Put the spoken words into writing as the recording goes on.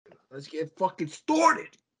Let's get fucking started.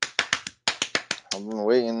 I've been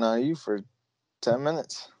waiting on you for 10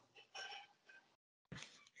 minutes.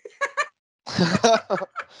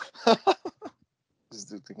 This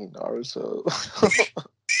dude thinking Naruto.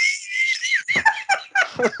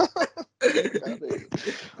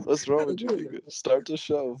 What's wrong with you, nigga? Start the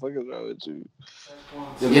show. Fuck is wrong with you?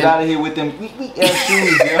 Yo, get out of here with them weak ass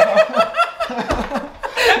shoes, yo.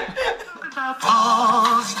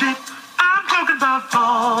 I'm talking about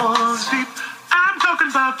balls deep. I'm talking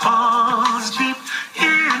about balls deep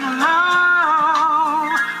in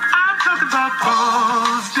love. I'm talking about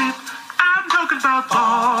balls deep. I'm talking about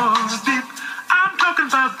balls deep. I'm talking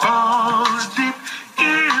about balls deep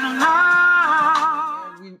in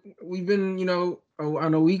love. We've been,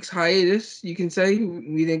 on a week's hiatus, you can say.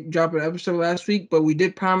 We didn't drop an episode last week, but we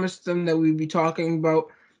did promise them that we'd be talking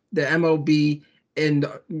about the MLB, and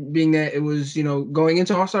being that it was, going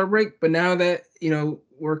into All-Star break. But now that,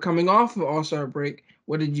 we're coming off of All-Star break,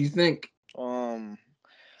 what did you think? I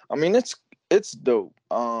mean, it's dope.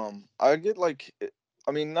 I get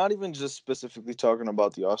not even just specifically talking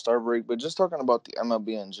about the All-Star break, but just talking about the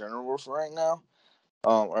MLB in general for right now,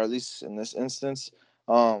 or at least in this instance.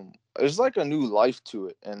 There's like a new life to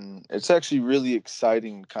it, and it's actually really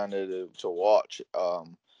exciting kind of to watch.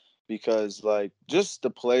 Because like just the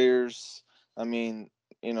players, I mean,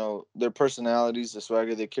 their personalities, the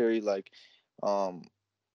swagger they carry, like,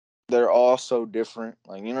 they're all so different.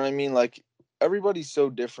 Like, you know what I mean? Like, everybody's so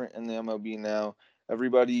different in the MLB now.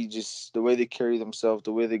 Everybody just the way they carry themselves,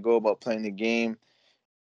 the way they go about playing the game,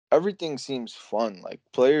 everything seems fun. Like,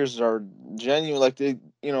 players are genuine. Like,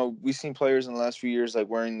 we've seen players in the last few years like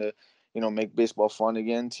wearing the, make baseball fun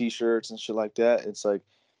again T-shirts and shit like that. It's like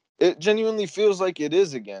it genuinely feels like it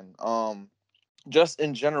is again. Just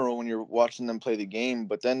in general when you're watching them play the game,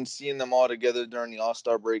 but then seeing them all together during the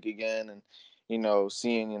All-Star break again, and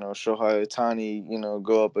seeing Shohei Ohtani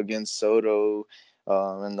go up against Soto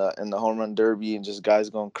in the home run derby, and just guys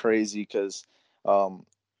going crazy because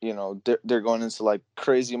they're going into like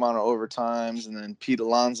crazy amount of overtimes, and then Pete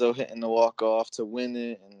Alonso hitting the walk off to win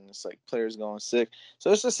it, and it's like players going sick.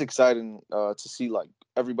 So it's just exciting to see like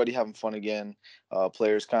everybody having fun again,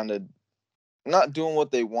 players kind of not doing what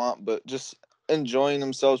they want, but just enjoying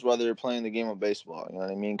themselves while they're playing the game of baseball. You know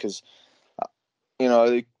what I mean? Because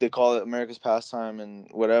they call it America's pastime and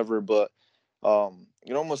whatever, but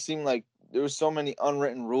it almost seemed like there was so many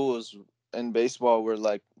unwritten rules in baseball where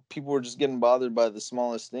like people were just getting bothered by the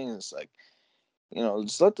smallest things. Like,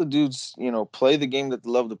 just let the dudes play the game that they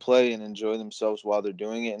love to play and enjoy themselves while they're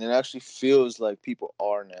doing it. And it actually feels like people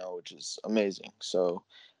are now, which is amazing. So,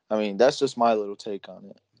 I mean, that's just my little take on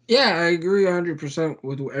it. Yeah, I agree 100%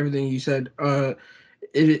 with everything you said.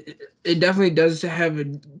 It definitely does have a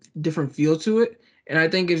different feel to it, and I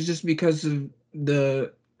think it's just because of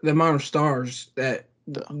the amount of stars that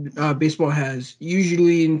baseball has.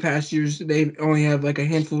 Usually, in past years, they only have like a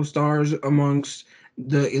handful of stars amongst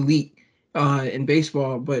the elite in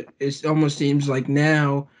baseball, but it almost seems like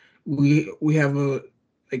now we have a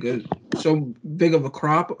so big of a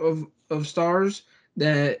crop of stars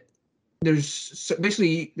that there's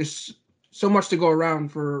so much to go around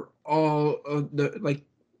for all of the like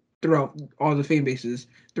throughout all the fan bases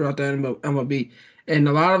throughout the MLB, and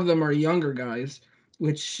a lot of them are younger guys,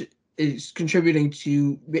 which is contributing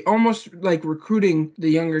to almost like recruiting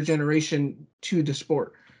the younger generation to the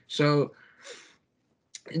sport. So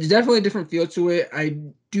it's definitely a different feel to it. I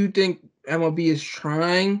do think MLB is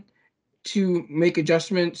trying to make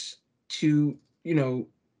adjustments to,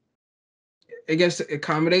 I guess,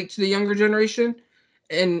 accommodate to the younger generation,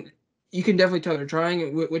 and you can definitely tell they're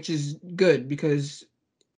trying, which is good because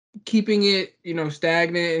keeping it,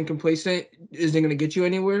 stagnant and complacent isn't going to get you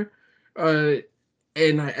anywhere. Uh,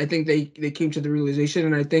 and I think they came to the realization,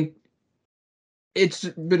 and I think it's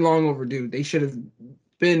been long overdue. They should have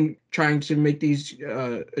been trying to make these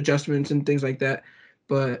adjustments and things like that,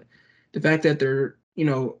 but the fact that they're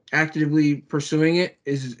actively pursuing it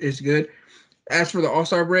is good. As for the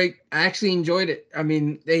All-Star break, I actually enjoyed it. I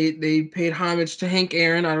mean, they paid homage to Hank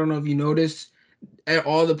Aaron. I don't know if you noticed,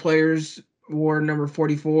 all the players wore number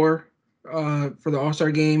 44 for the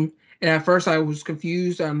All-Star game. And at first I was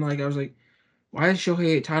confused. I was like, why is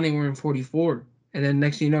Shohei Ohtani wearing 44? And then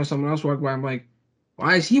next thing you know, someone else walked by. I'm like,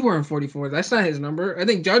 why is he wearing 44? That's not his number. I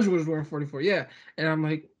think Judge was wearing 44. Yeah. And I'm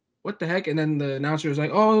like, what the heck? And then the announcer was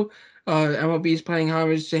like, oh, MLB is playing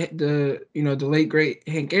homage to the late great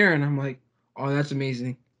Hank Aaron. I'm like, oh, that's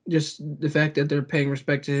amazing. Just the fact that they're paying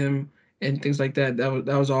respect to him and things like that. That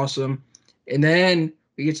was awesome. And then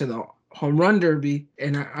we get to the home run derby,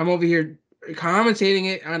 and I'm over here commentating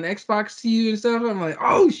it on Xbox TV and stuff. I'm like,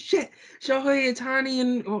 oh shit, Shohei Ohtani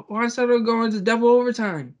and Juan Soto going to double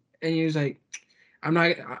overtime. And he was like, I'm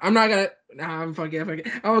not gonna. Nah, I'm fucking. I'm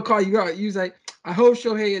gonna call you out. He was like, I hope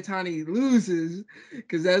Shohei Ohtani loses,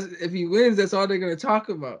 because that's if he wins, that's all they're gonna talk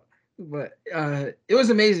about. But it was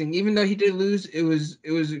amazing. Even though he did lose, it was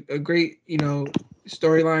a great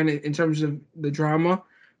storyline in terms of the drama.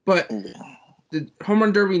 But the home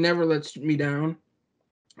run derby never lets me down.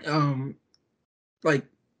 Like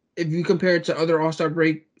if you compare it to other All-Star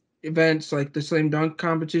break events like the slam dunk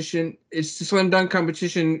competition, it's the slam dunk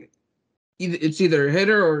competition. It's either a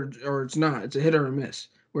hitter or it's not. It's a hit or a miss.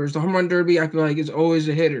 Whereas the home run derby, I feel like it's always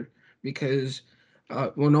a hitter because,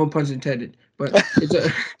 well, no puns intended. But it's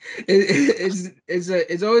a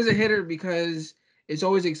it's always a hitter because it's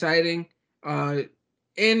always exciting. And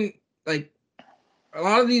like a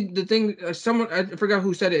lot of the thing, someone I forgot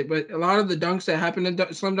who said it, but a lot of the dunks that happen in the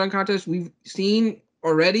slam dunk contest we've seen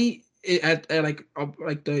already at like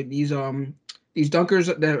these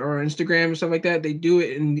dunkers that are on Instagram and stuff like that. They do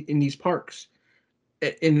it in these parks.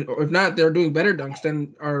 Or if not, they're doing better dunks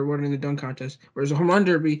than are winning the dunk contest. Whereas a home run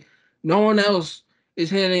derby, no one else is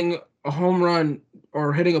hitting a home run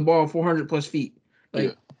or hitting a ball 400 plus feet.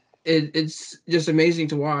 Like it's just amazing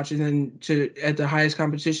to watch, and then at the highest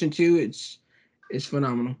competition too, it's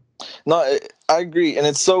phenomenal. No, I agree, and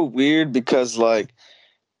it's so weird because like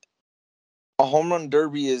a home run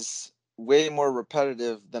derby is way more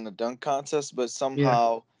repetitive than a dunk contest, but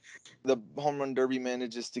somehow the home run derby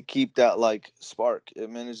manages to keep that like spark. It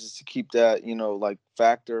manages to keep that like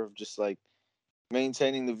factor of just like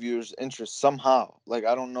maintaining the viewer's interest somehow. Like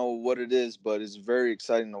I don't know what it is, but it's very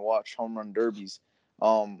exciting to watch home run derbies.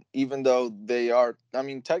 Even though they are, I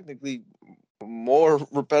mean, technically more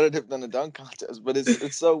repetitive than a dunk contest, but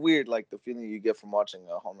it's so weird, like the feeling you get from watching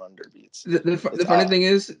a home run derby. The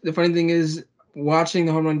funny thing is watching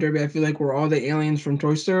the home run derby. I feel like we're all the aliens from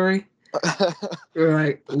Toy Story. We're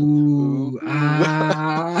like, ooh,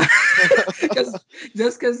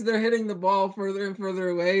 just because they're hitting the ball further and further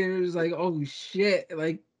away, it was like, oh shit,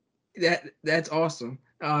 like that's awesome.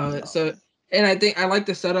 So, and I think I like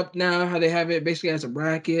the setup now, how they have it basically as a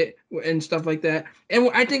bracket and stuff like that. And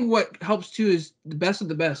I think what helps too is the best of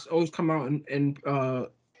the best always come out and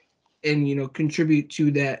contribute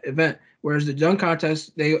to that event. Whereas the dunk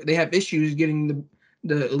contest, they have issues getting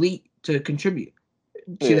the elite to contribute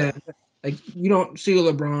to that. Like you don't see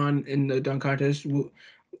LeBron in the dunk contest,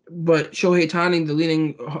 but Shohei Ohtani, the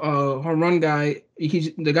leading home run guy,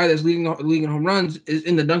 he's the guy that's leading in home runs, is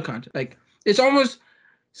in the dunk contest. Like it's almost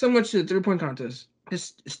similar to the 3-point contest.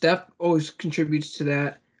 Steph always contributes to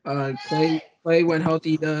that. Clay when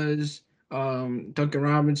healthy does. Duncan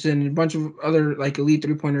Robinson and a bunch of other like elite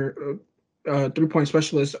 3-point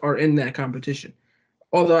specialists are in that competition.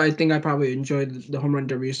 Although I think I probably enjoyed the home run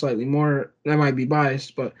derby slightly more. That might be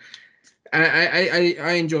biased, but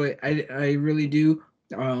I enjoy it. I really do.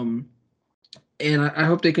 And I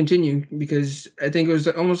hope they continue because I think it was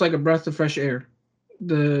almost like a breath of fresh air.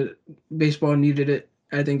 The baseball needed it.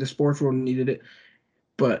 I think the sports world needed it.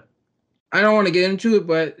 But I don't want to get into it,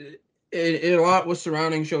 but a lot was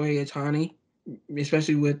surrounding Shohei Ohtani,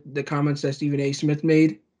 especially with the comments that Stephen A. Smith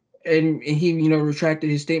made. And he, retracted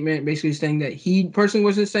his statement, basically saying that he personally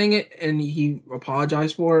wasn't saying it, and he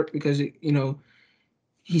apologized for it because,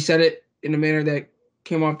 he said it in a manner that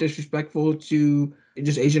came off disrespectful to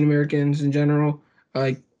just Asian Americans in general.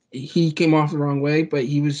 Like, he came off the wrong way, but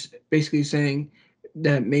he was basically saying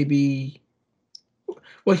that maybe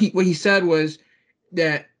what he said was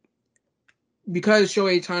that because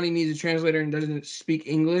Shohei Ohtani needs a translator and doesn't speak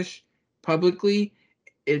English publicly,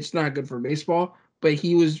 it's not good for baseball. But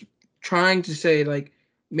he was trying to say like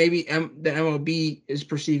maybe the MLB is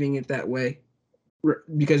perceiving it that way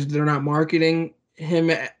because they're not marketing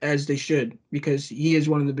him as they should because he is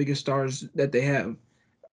one of the biggest stars that they have.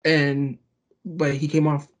 But he came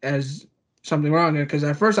off as something wrong because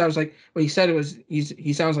at first I was like, what he said was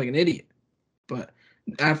he sounds like an idiot. But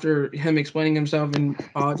after him explaining himself and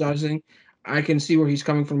apologizing, I can see where he's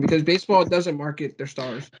coming from because baseball doesn't market their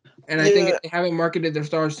stars. And I think they haven't marketed their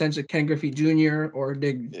stars since Ken Griffey Jr. or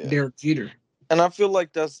Derek Jeter. And I feel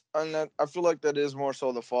like that is more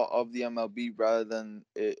so the fault of the MLB rather than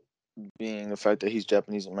it being the fact that he's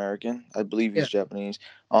Japanese American. I believe he's Japanese.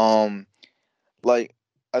 Like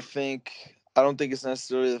I don't think it's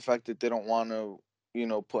necessarily the fact that they don't want to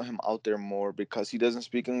put him out there more because he doesn't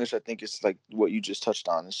speak English. I think it's like what you just touched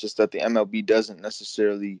on. It's just that the MLB doesn't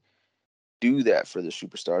necessarily do that for the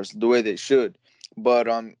superstars the way they should. But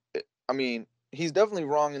I mean, he's definitely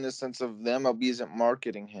wrong in the sense of the MLB isn't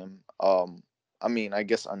marketing him. I mean, I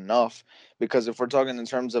guess enough because if we're talking in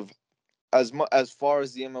terms of as far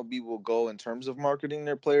as the MLB will go in terms of marketing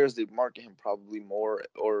their players, they market him probably more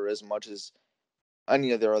or as much as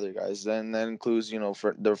any of their other guys. And that includes,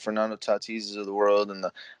 for the Fernando Tatises of the world and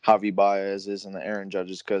the Javi Baez's and the Aaron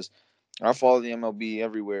Judges, because I follow the MLB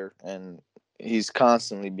everywhere, and he's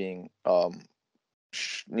constantly being,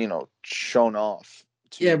 shown off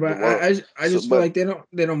Yeah, to the but world. I So, just feel but like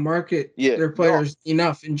they don't market yeah, their no, players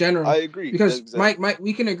enough in I general agree. because Exactly. Mike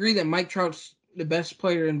we can agree that Mike Trout's the best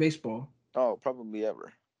player in baseball. Oh, probably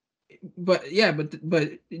ever. But yeah, but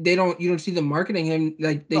they don't you don't see them marketing him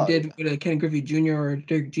like they No, did with Ken Griffey Jr. or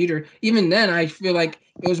Derek Jeter. Even then, I feel like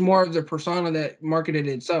it was more of the persona that marketed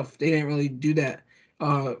itself. They didn't really do that,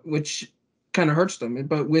 which kind of hurts them.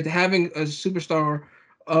 But with having a superstar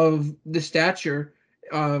of the stature,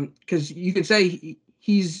 because you could say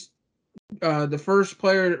he's the first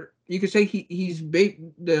player. You could say he's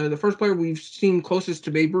the first player we've seen closest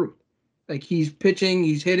to Babe Ruth. Like he's pitching,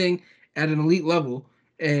 he's hitting at an elite level,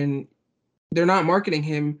 and they're not marketing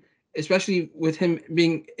him, especially with him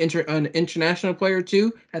being an international player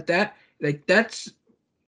too. At that, like that's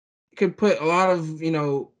could put a lot of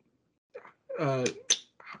uh,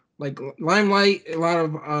 like limelight, a lot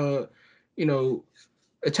of you know,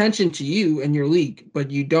 attention to you and your league,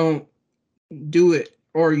 but you don't do it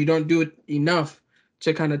or you don't do it enough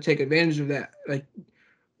to kind of take advantage of that. Like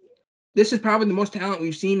this is probably the most talent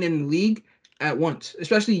we've seen in the league at once,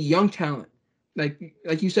 especially young talent. Like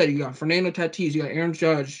you said, you got Fernando Tatis, you got Aaron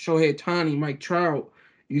Judge, Shohei Ohtani, Mike Trout,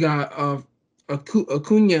 you got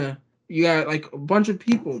Acuna, you got like a bunch of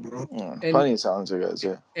people, bro, Yeah, and plenty of talented guys.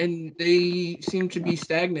 Yeah. they seem to be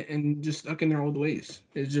stagnant and just stuck in their old ways.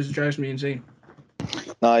 It just drives me insane.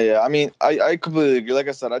 No, yeah. I mean, I completely agree. Like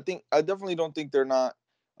I said, I definitely don't think they're not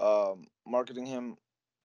marketing him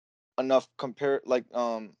enough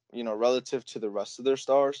relative to the rest of their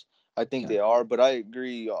stars. I think Yeah. they are, but I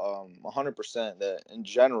agree 100% that in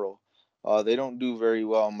general, they don't do very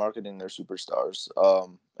well marketing their superstars.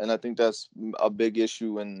 And I think that's a big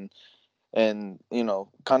issue, and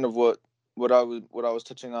kind of what I was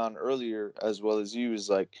touching on earlier, as well as you, is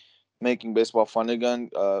like making baseball fun again,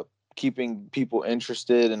 keeping people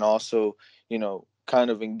interested, and also kind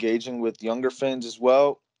of engaging with younger fans as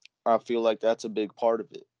well. I feel like that's a big part of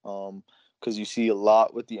it, because you see a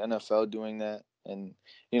lot with the NFL doing that, and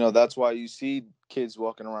that's why you see kids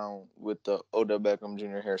walking around with the Odell Beckham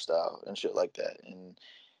Jr. hairstyle and shit like that,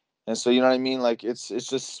 and so you know what I mean. Like it's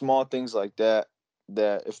just small things like that,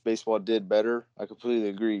 that if baseball did better, I completely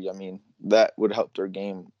agree. I mean, that would help their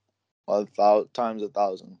game times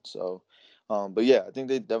 1,000. So, but yeah, I think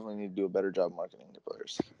they definitely need to do a better job marketing their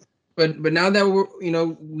players. But now that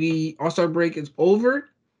we All-Star break is over,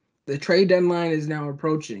 the trade deadline is now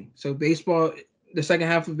approaching. So baseball, the second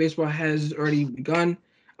half of baseball has already begun.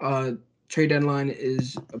 Uh, Trade deadline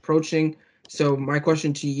is approaching. So my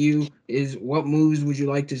question to you is, what moves would you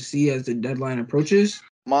like to see as the deadline approaches?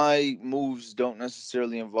 My moves don't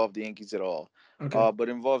necessarily involve the Yankees at all, Okay. but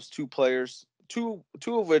involves two players, two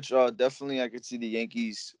of which definitely I could see the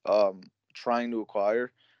Yankees trying to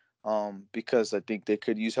acquire, because I think they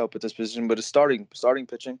could use help at this position. But it's starting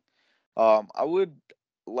pitching. I would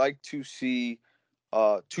like to see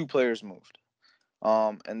two players moved.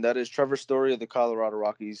 And that is Trevor Story of the Colorado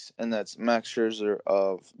Rockies, and that's Max Scherzer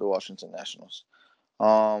of the Washington Nationals.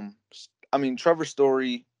 Um, I mean, Trevor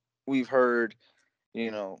Story, we've heard,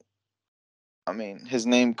 you know, I mean, his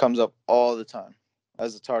name comes up all the time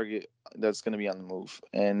as a target that's going to be on the move,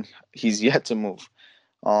 and he's yet to move.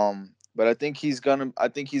 But I think he's gonna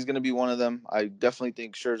be one of them. I definitely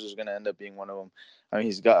think Scherzer's gonna end up being one of them. I mean,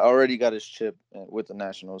 he's already got his chip with the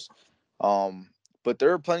Nationals. Um, but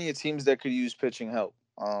there are plenty of teams that could use pitching help.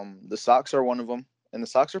 The Sox are one of them, and the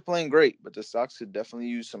Sox are playing great, but the Sox could definitely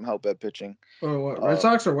use some help at pitching. Or what? Red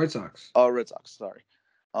Sox or White Sox? Red Sox, sorry.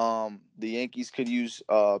 The Yankees could use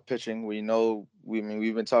pitching. We've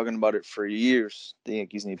been talking about it for years. The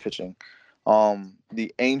Yankees need pitching.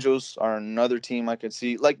 The Angels are another team I could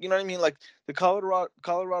see. Like, you know what I mean? Like the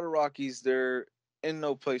Colorado Rockies, they're in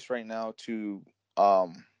no place right now to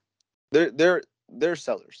they're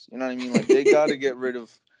sellers. You know what I mean? Like they gotta get rid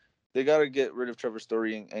of Trevor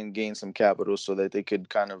Story and gain some capital so that they could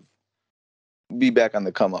kind of be back on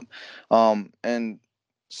the come up. And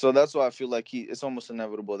so that's why I feel like it's almost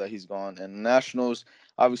inevitable that he's gone. And the Nationals,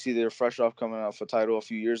 obviously they're fresh off coming off a title a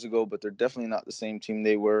few years ago, but they're definitely not the same team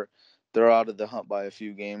they were. They're out of the hunt by a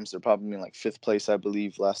few games. They're probably in like fifth place, I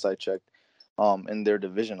believe, last I checked, in their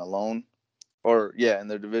division alone. Or yeah, in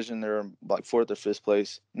their division they're like fourth or fifth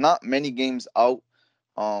place. Not many games out.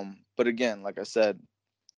 But again, like I said,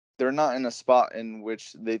 they're not in a spot in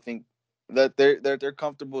which they think that they're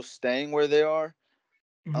comfortable staying where they are.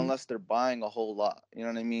 unless they're buying a whole lot. You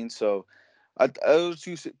know what I mean? So those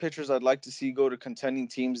two pitchers I'd like to see go to contending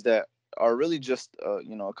teams that are really just a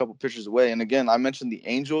couple pitchers away. And again, I mentioned the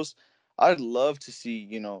Angels. I'd love to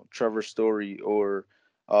see Trevor Story or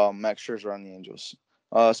Max Scherzer on the Angels,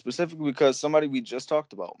 specifically because somebody we just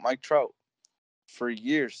talked about, Mike Trout, for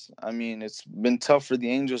years. I mean, it's been tough for the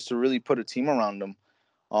Angels to really put a team around them.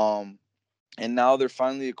 And now they're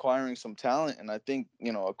finally acquiring some talent. And I think,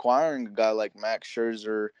 acquiring a guy like Max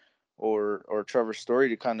Scherzer or Trevor Story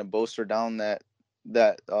to kind of bolster down that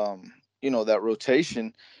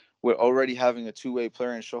rotation with already having a two-way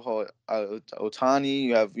player in Shohei Ohtani.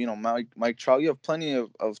 You have, Mike Trout. You have plenty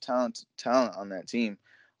of talent on that team.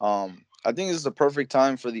 I think this is the perfect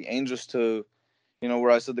time for the Angels to,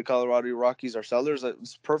 where I said the Colorado Rockies are sellers,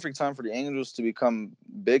 it's perfect time for the Angels to become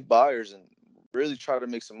big buyers and really try to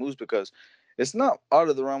make some moves, because it's not out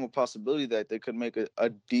of the realm of possibility that they could make a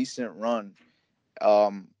decent run,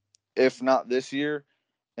 if not this year,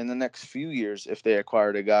 in the next few years, if they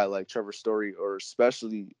acquired a guy like Trevor Story or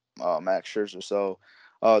especially Max Scherzer. So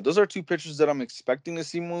those are two pitchers that I'm expecting to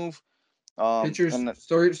see move. Pitchers,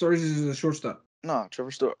 Stories is a shortstop. No, Trevor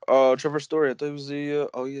Story. Trevor Story. I thought he was the.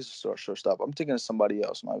 He is a shortstop. I'm thinking of somebody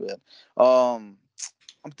else. My bad. I'm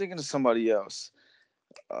thinking of somebody else.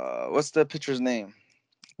 What's that pitcher's name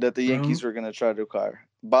that the Yankees were gonna try to acquire?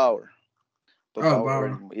 Bauer. But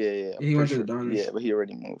Bauer. Yeah. He went to the Dodgers. Yeah, but he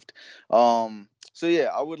already moved. So yeah,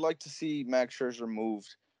 I would like to see Max Scherzer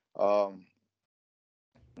moved.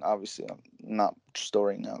 Obviously, I'm not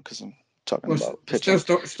Story now because I'm talking about pitching.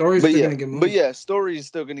 Story's still gonna get moved. But yeah, Story is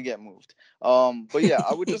still gonna get moved. But yeah,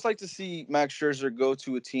 I would just like to see Max Scherzer go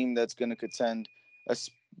to a team that's gonna contend.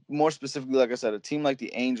 More specifically, like I said, a team like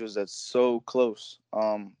the Angels that's so close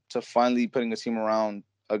to finally putting a team around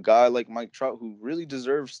a guy like Mike Trout who really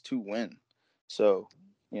deserves to win. So,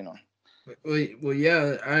 Well,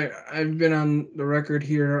 yeah, I've been on the record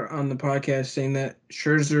here on the podcast saying that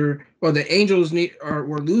Scherzer, the Angels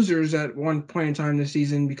were losers at one point in time this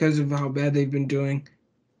season because of how bad they've been doing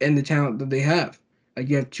and the talent that they have. Like,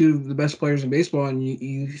 you have two of the best players in baseball, and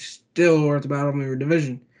you still are at the bottom of your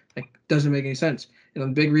division. Like, doesn't make any sense. And the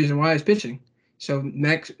big reason why is pitching. So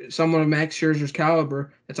someone of Max Scherzer's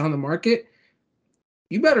caliber that's on the market,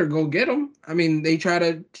 you better go get him. I mean, they try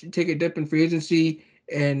to take a dip in free agency,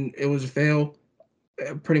 and it was a fail.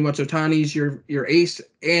 Pretty much Ohtani's your ace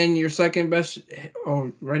and your second best.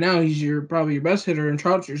 Oh, right now he's probably your best hitter, and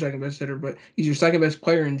Trout's your second best hitter, but he's your second best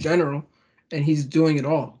player in general, and he's doing it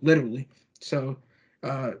all, literally. So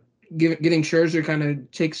getting Scherzer kind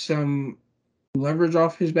of takes some leverage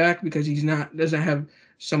off his back because doesn't have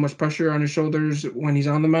so much pressure on his shoulders when he's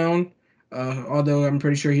on the mound. Although I'm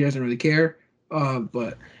pretty sure he doesn't really care.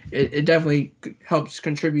 But it definitely helps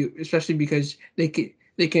contribute, especially because they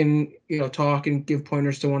can talk and give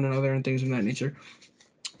pointers to one another and things of that nature.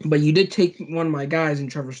 But you did take one of my guys in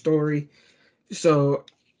Trevor Story, so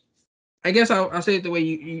I guess I'll say it the way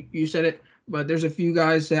you said it. But there's a few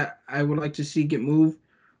guys that I would like to see get moved.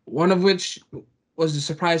 One of which was a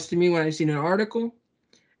surprise to me when I seen an article,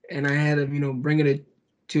 and I had to bring it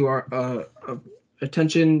to our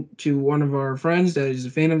attention to one of our friends that is a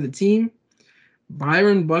fan of the team.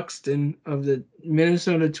 Byron Buxton of the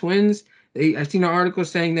Minnesota Twins. I seen an article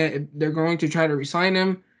saying that they're going to try to re-sign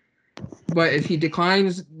him, but if he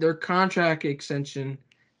declines their contract extension,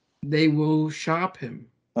 they will shop him.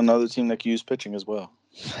 Another team that can use pitching as well.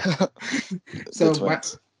 So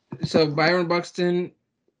Byron Buxton,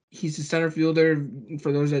 he's a center fielder.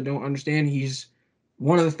 For those that don't understand, he's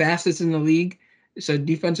one of the fastest in the league. So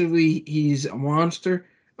defensively, he's a monster.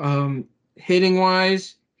 Hitting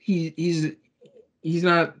wise, he's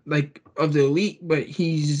not like of the elite, but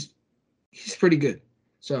he's pretty good.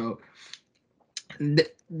 So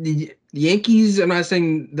the Yankees, I'm not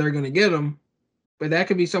saying they're going to get him, but that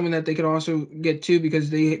could be someone that they could also get too, because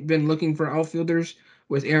they've been looking for outfielders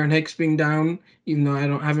with Aaron Hicks being down, even though I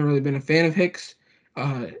haven't really been a fan of Hicks.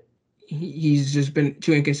 He's just been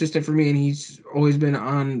too inconsistent for me, and he's always been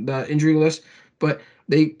on the injury list. But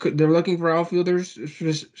they're looking for outfielders.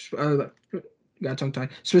 Got tongue-tied.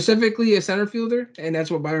 Specifically a center fielder, and that's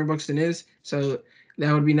what Byron Buxton is. So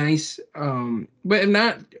that would be nice. But if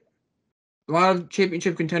not, a lot of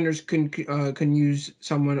championship contenders can use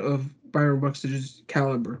someone of Byron Buxton's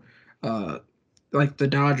caliber, like the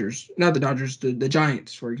Dodgers. Not the Dodgers, the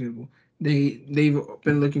Giants, for example. They've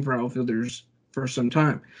been looking for outfielders for some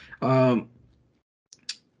time. You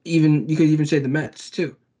could even say the Mets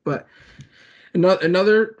too. But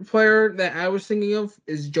another player that I was thinking of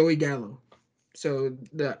is Joey Gallo. So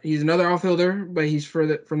he's another outfielder, but he's from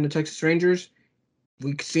the Texas Rangers.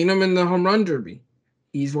 We've seen him in the home run derby.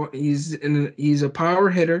 He's a power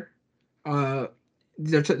hitter. The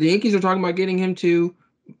Yankees are talking about getting him too,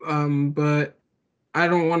 but I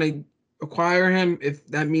don't want to acquire him if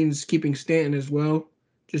that means keeping Stanton as well,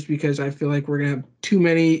 just because I feel like we're gonna have too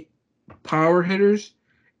many power hitters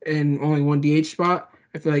and only one DH spot.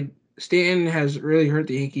 I feel like Stanton has really hurt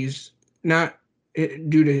the Yankees, not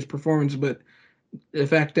due to his performance, but the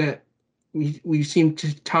fact that we seem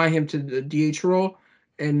to tie him to the DH role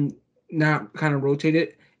and not kind of rotate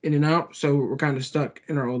it in and out, so we're kind of stuck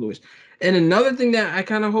in our old ways. And another thing that I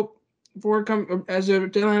kind of hope for as the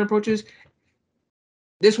deadline approaches,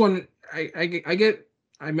 this one I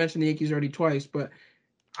mentioned the Yankees already twice, but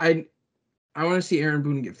I want to see Aaron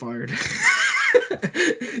Boone get fired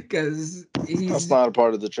because That's not a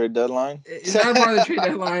part of the trade deadline. It's not a part of the trade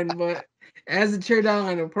deadline, but as the trade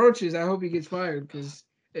deadline approaches, I hope he gets fired because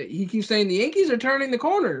he keeps saying the Yankees are turning the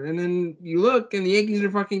corner, and then you look and the Yankees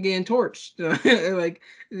are fucking getting torched. Like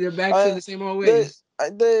they're back to the same old ways.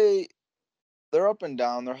 They're up and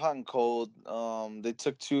down. They're hot and cold. They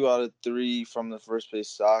took 2 out of 3 from the first place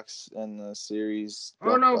Sox in the series.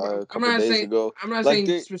 Oh no, a couple days ago. I'm not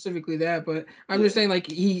saying specifically that, but I'm just saying like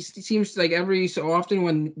he seems like every so often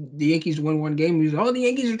when the Yankees win one game, he's the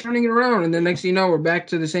Yankees are turning it around, and then next thing you know, we're back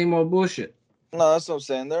to the same old bullshit. No, that's what I'm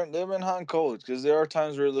saying. They've been hot and cold because there are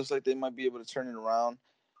times where it looks like they might be able to turn it around.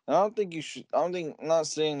 And I don't think you should. I'm not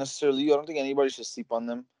saying necessarily you. I don't think anybody should sleep on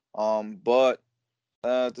them. But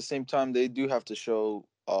at the same time, they do have to show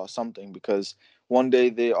something because one day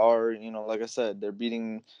they are, like I said, they're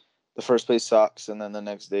beating the first place Sox, and then the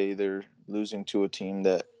next day they're losing to a team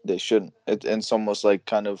that they shouldn't. It's almost like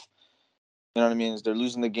kind of, you know what I mean? They're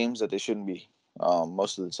losing the games that they shouldn't be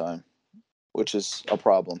most of the time, which is a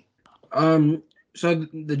problem. So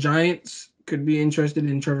the Giants could be interested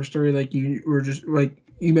in Trevor Story, like you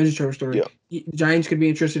mentioned Trevor Story. Yeah. The Giants could be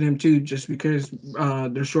interested in him too, just because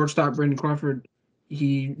their shortstop Brandon Crawford,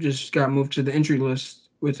 he just got moved to the injury list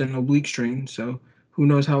with an oblique strain. So who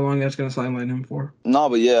knows how long that's going to sideline him for? No,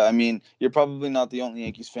 but yeah, I mean, you're probably not the only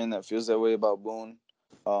Yankees fan that feels that way about Boone.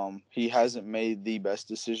 He hasn't made the best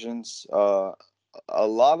decisions. A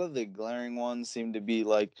lot of the glaring ones seem to be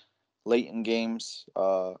like late in games,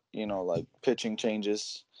 like pitching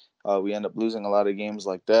changes. We end up losing a lot of games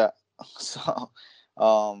like that. So,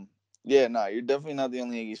 you're definitely not the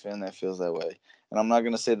only Yankees fan that feels that way. And I'm not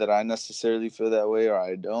going to say that I necessarily feel that way or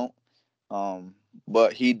I don't.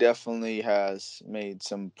 But he definitely has made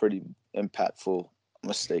some pretty impactful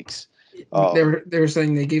mistakes. They were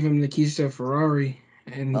saying they gave him the keys to a Ferrari,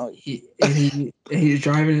 and he's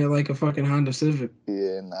driving it like a fucking Honda Civic.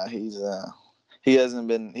 Yeah, he hasn't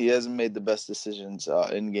made the best decisions,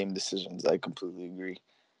 in-game decisions. I completely agree.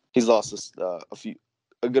 He's lost a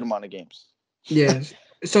good amount of games. Yes.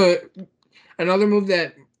 So another move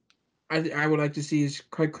that I would like to see is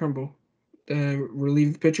Craig Kimbrel, the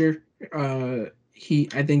relief pitcher.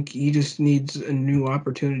 I think he just needs a new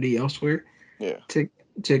opportunity elsewhere. Yeah.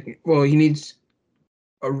 He needs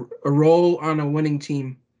a role on a winning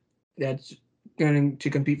team that's going to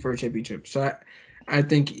compete for a championship. So I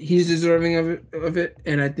think he's deserving of it,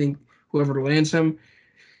 and I think whoever lands him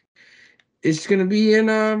is going to be in.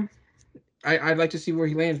 I'd like to see where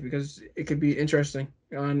he lands because it could be interesting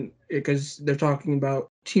because they're talking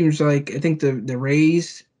about teams like I think the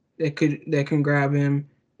Rays that can grab him.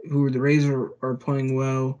 Who the Rays are playing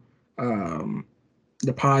well,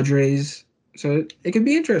 the Padres. So it could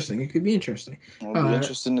be interesting. It'll be interesting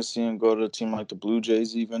to see him go to a team like the Blue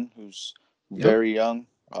Jays, even who's very young,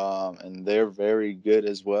 and they're very good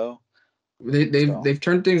as well. They've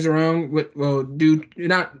turned things around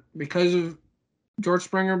not because of George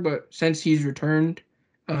Springer, but since he's returned,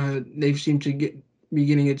 they've seemed to be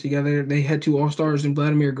getting it together. They had 2 All-Stars in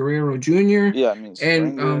Vladimir Guerrero Jr. Yeah, I mean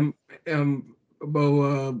Springer. And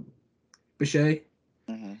Bo Bichette.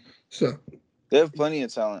 Mm-hmm. So they have plenty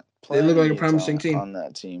of talent. They look like a promising team on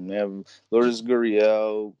that team. They have Lourdes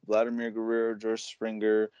Gurriel, Vladimir Guerrero, George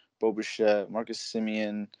Springer, Bo Bichette, Marcus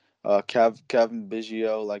Semien, Kevin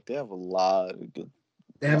Biggio. Like they have a lot of good.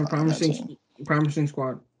 They have a promising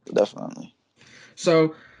squad. Definitely.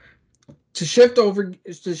 So to shift over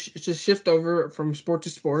from sport to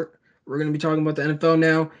sport, we're going to be talking about the NFL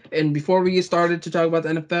now. And before we get started to talk about the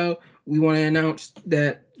NFL, we want to announce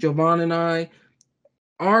that Jovan and I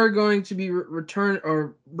are going to be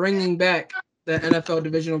bringing back the NFL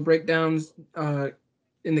divisional breakdowns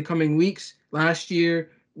in the coming weeks. Last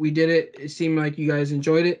year we did it. It seemed like you guys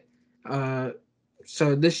enjoyed it.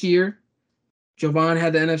 So this year, Jovan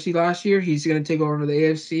had the NFC last year. He's going to take over the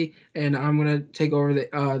AFC, and I'm going to take over the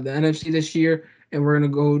NFC this year. And we're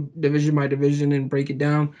going to go division by division and break it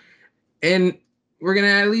down. And we're going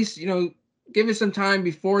to at least, give it some time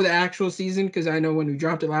before the actual season, because I know when we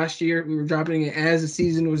dropped it last year, we were dropping it as the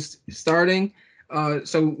season was starting.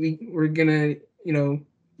 So we're gonna,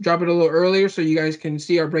 drop it a little earlier so you guys can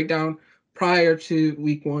see our breakdown prior to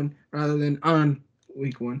week 1 rather than on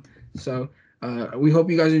week 1. So we hope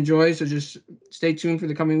you guys enjoy. So just stay tuned for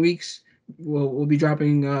the coming weeks. We'll be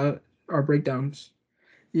dropping our breakdowns.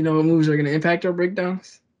 You know what moves are gonna impact our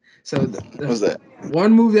breakdowns? So What's that?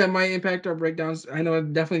 one move that might impact our breakdowns, I know it's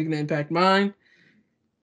definitely going to impact mine.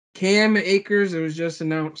 Cam Akers, it was just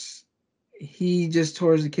announced he just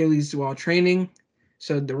tore his Achilles while training.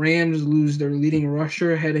 So the Rams lose their leading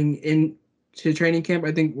rusher heading into training camp.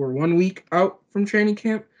 I think we're 1 week out from training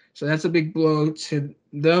camp. So that's a big blow to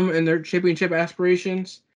them and their championship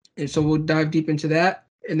aspirations. And so we'll dive deep into that.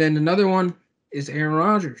 And then another one is Aaron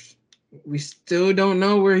Rodgers. We still don't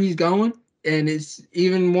know where he's going. And it's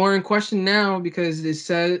even more in question now because it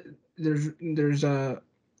said there's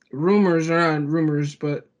rumors, or not rumors,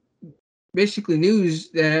 but basically news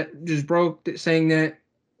that just broke saying that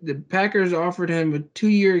the Packers offered him a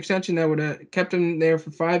 2-year extension that would have kept him there for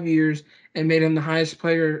 5 years and made him the highest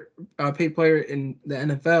paid player in the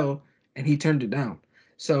NFL, and he turned it down.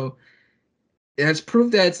 So that's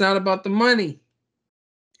proof that it's not about the money.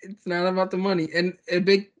 It's not about the money. And a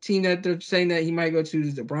big team that they're saying that he might go to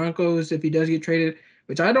is the Broncos if he does get traded,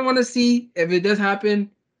 which I don't want to see. If it does happen,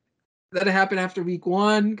 let it happen after week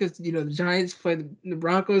 1 because, the Giants play the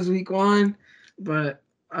Broncos week 1. But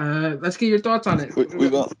let's get your thoughts on it.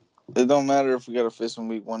 It don't matter if we got to face him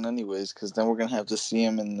week 1 anyways, because then we're going to have to see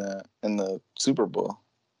him in the Super Bowl.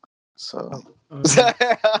 So.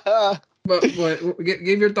 But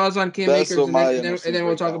give your thoughts on Cam Akers, and then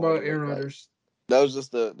we'll talk about Aaron Rodgers. That was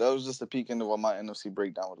just a peek into what my NFC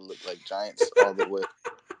breakdown would look like. Giants all the way.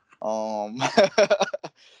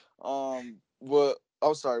 What?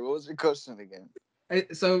 I'm sorry. What was your question again?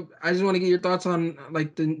 So I just want to get your thoughts on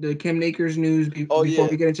like the Cam Akers news before we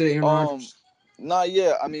get into the Aaron Rodgers.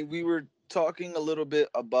 Yeah. I mean, we were speaking a little bit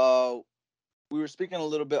about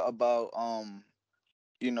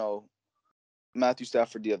Matthew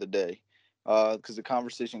Stafford the other day, because the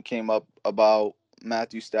conversation came up about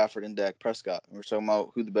Matthew Stafford and Dak Prescott. And we're talking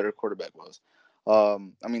about who the better quarterback was.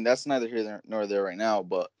 I mean, that's neither here nor there right now,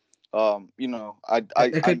 but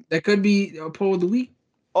that could be a poll of the week.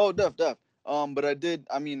 Oh, def. But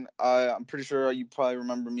I'm pretty sure you probably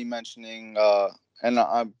remember me mentioning, and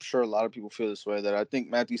I'm sure a lot of people feel this way, that I think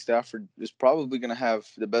Matthew Stafford is probably going to have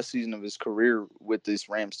the best season of his career with this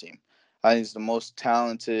Rams team. I think it's the most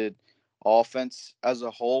talented offense as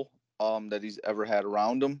a whole that he's ever had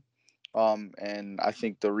around him. And I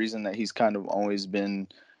think the reason that he's kind of always been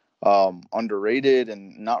underrated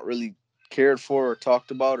and not really cared for or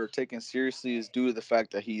talked about or taken seriously is due to the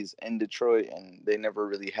fact that he's in Detroit and they never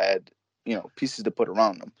really had, pieces to put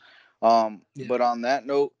around him. But on that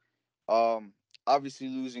note, obviously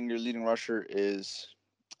losing your leading rusher is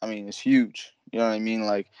huge. You know what I mean?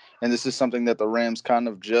 And this is something that the Rams kind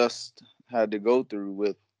of just had to go through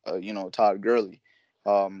with, Todd Gurley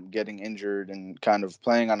getting injured and kind of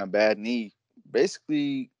playing on a bad knee,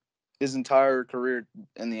 basically his entire career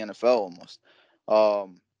in the NFL almost.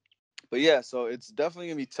 But yeah, so it's definitely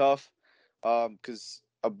going to be tough because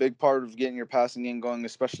a big part of getting your passing game going,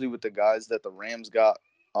 especially with the guys that the Rams got,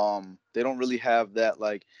 they don't really have that.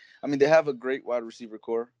 They have a great wide receiver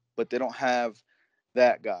core, but they don't have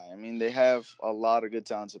that guy. I mean, they have a lot of good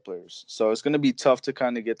talented players. So it's going to be tough to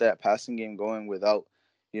kind of get that passing game going without,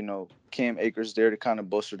 Cam Akers there to kind of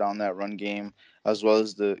bolster down that run game, as well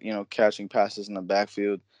as the, catching passes in the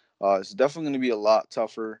backfield. It's definitely going to be a lot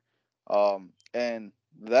tougher. And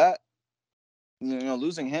that,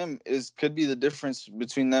 losing him could be the difference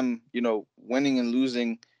between them, winning and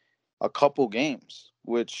losing a couple games,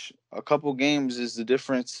 which a couple games is the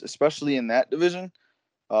difference, especially in that division.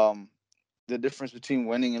 The difference between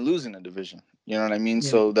winning and losing a division. You know what I mean? Yeah.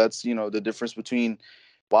 So that's, the difference between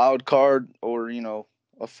wild card or,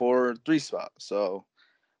 a 4-3 spot. So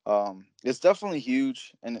it's definitely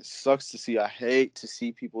huge, and it sucks to see. I hate to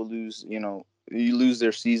see people lose, lose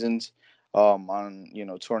their seasons on,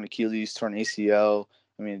 torn Achilles, torn ACL.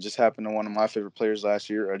 I mean, it just happened to one of my favorite players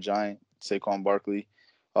last year, a Giant, Saquon Barkley.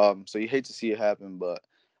 So you hate to see it happen, but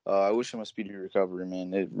I wish him a speedy recovery,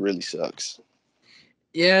 man. It really sucks.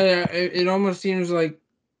 Yeah, it almost seems like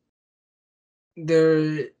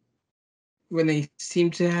when they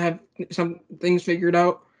seem to have some things figured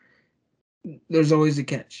out, there's always a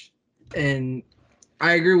catch. And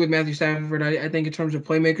I agree with Matthew Stafford. I think in terms of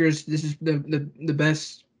playmakers, this is the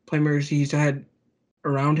best playmakers he's had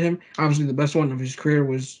around him. Obviously, the best one of his career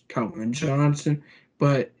was Calvin Johnson.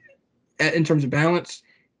 But in terms of balance,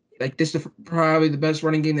 this is probably the best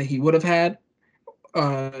running game that he would have had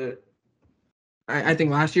I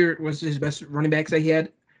think last year was his best running backs that he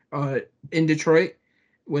had in Detroit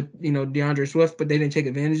with DeAndre Swift, but they didn't take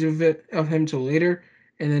advantage of him till later.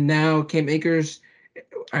 And then now Cam Akers,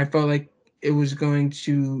 I felt like it was going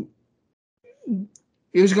to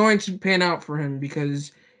pan out for him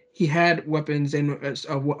because he had weapons and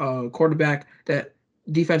a quarterback that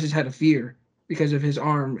defenses had to fear because of his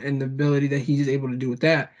arm and the ability that he's able to do with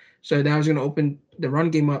that. So that was going to open the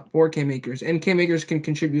run game up for Cam Akers, and Cam Akers can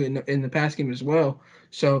contribute in the pass game as well.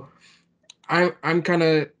 So I'm kind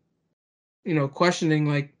of questioning,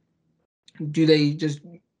 like, do they just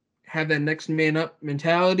have that next man up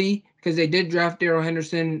mentality, because they did draft Darrell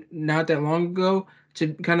Henderson not that long ago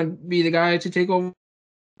to kind of be the guy to take over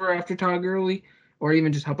after Todd Gurley, or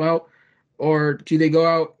even just help out, or do they go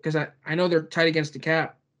out, because I know they're tight against the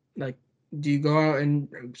cap, like, do you go out and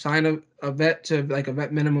sign a vet to like a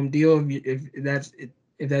vet minimum deal if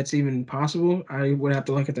that's even possible? I would have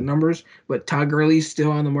to look at the numbers, but Todd Gurley's still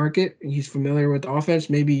on the market and he's familiar with the offense.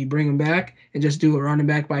 Maybe you bring him back and just do a running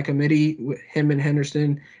back by committee with him and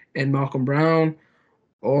Henderson and Malcolm Brown,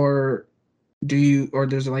 or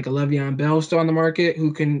there's like a Le'Veon Bell still on the market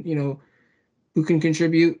who can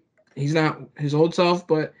contribute. He's not his old self,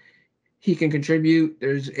 but he can contribute.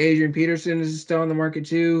 There's Adrian Peterson is still on the market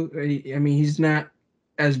too. I mean, he's not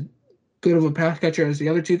as good of a pass catcher as the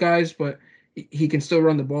other two guys, but he can still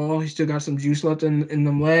run the ball. He's still got some juice left in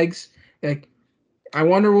them legs. Like, I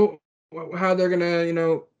wonder how they're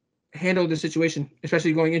gonna handle the situation,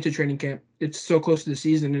 especially going into training camp. It's so close to the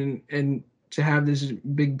season, and to have this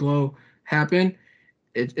big blow happen,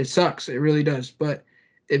 it sucks. It really does. But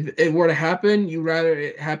if it were to happen, you'd rather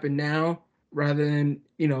it happen now rather than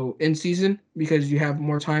in season, because you have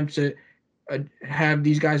more time to have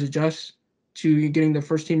these guys adjust to getting the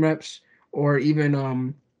first team reps, or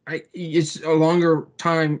even it's a longer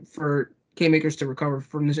time for Cam Akers to recover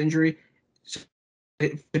from this injury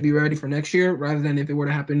to be ready for next year, rather than if it were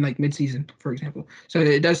to happen like mid-season, for example. So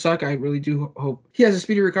it does suck. I really do hope he has a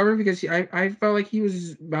speedy recovery, because I felt like he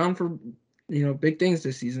was bound for big things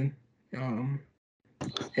this season. And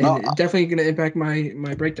it's definitely going to impact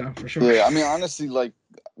my breakdown for sure. Yeah, I mean, honestly, like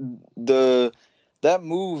that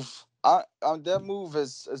move, that move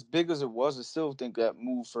as big as it was, I still think that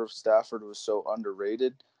move for Stafford was so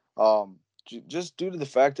underrated. Just due to the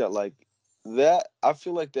fact that that I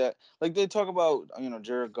feel like that, like, they talk about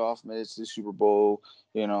Jared Goff made it to the Super Bowl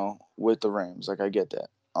with the Rams. Like, I get that.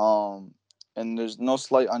 And there's no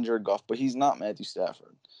slight on Jared Goff, but he's not Matthew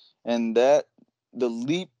Stafford, and that the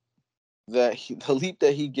leap that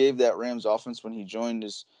he gave that Rams offense when he joined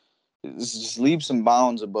is just leaps and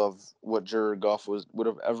bounds above what Jared Goff would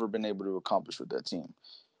have ever been able to accomplish with that team.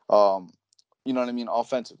 You know what I mean,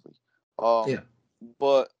 offensively. Yeah.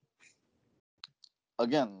 But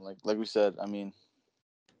again, like we said, I mean,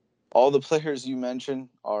 all the players you mentioned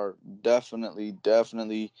are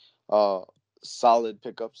definitely solid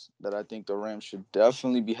pickups that I think the Rams should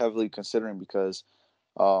definitely be heavily considering, because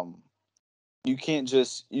you can't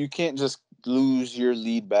just lose your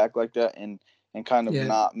lead back like that and kind of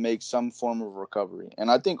not make some form of recovery.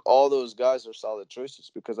 And I think all those guys are solid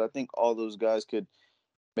choices, because I think all those guys could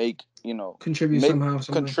contribute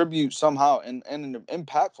somehow in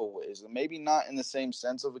impactful ways. Maybe not in the same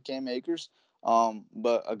sense of a Cam Akers,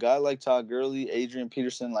 but a guy like Todd Gurley, Adrian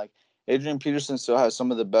Peterson still has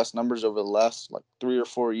some of the best numbers over the last 3 or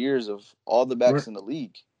 4 years of all the backs in the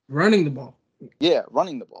league. Running the ball. Yeah,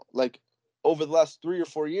 running the ball. Like, over the last 3 or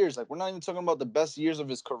 4 years, we're not even talking about the best years of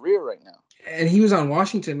his career right now. And he was on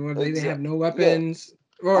Washington where they didn't have no weapons. Yeah.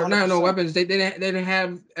 Or 100%. Not no weapons. They didn't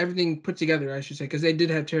have everything put together, I should say, because they did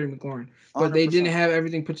have Terry McLaurin, but 100%. They didn't have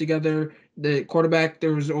everything put together. The quarterback,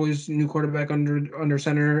 there was always new quarterback under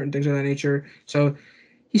center and things of that nature. So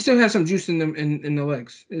he still has some juice in the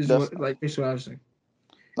legs. Is what I was saying.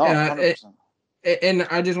 No, 100%. And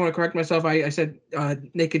I just want to correct myself. I said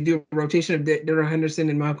they could do a rotation of Darrell Henderson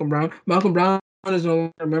and Malcolm Brown. Malcolm Brown is no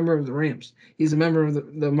longer a member of the Rams. He's a member of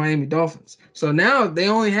the Miami Dolphins. So now they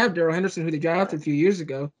only have Darrell Henderson, who they drafted a few years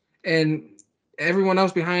ago, and everyone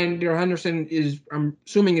else behind Darrell Henderson I'm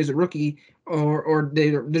assuming, is a rookie, or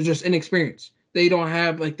they're just inexperienced. They don't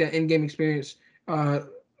have that in-game experience.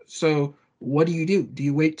 So what do you do? Do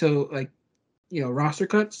you wait till roster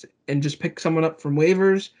cuts and just pick someone up from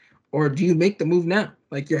waivers? Or do you make the move now?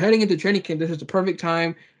 You're heading into training camp. This is the perfect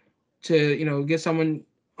time to, get someone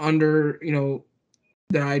under,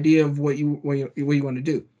 the idea of what you want to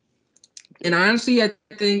do. And honestly, I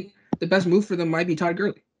think the best move for them might be Todd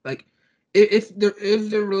Gurley. If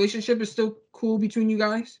the relationship is still cool between you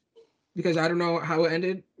guys, because I don't know how it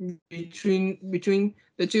ended between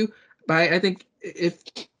the two, but I think if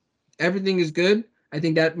everything is good, I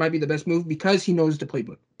think that might be the best move because he knows the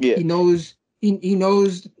playbook. Yeah. He knows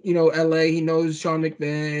LA. He knows Sean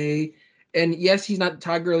McVay, and yes, he's not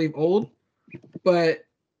Todd Gurley of old, but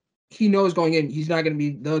he knows going in he's not going to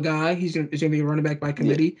be the guy. He's going to be a running back by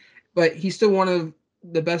committee, but he's still one of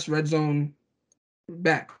the best red zone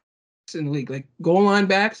backs in the league. Like goal line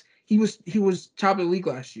backs, he was top of the league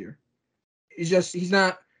last year. He's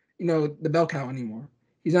not the bell cow anymore.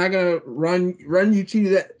 He's not going to run you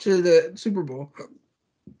to the Super Bowl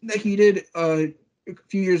like he did a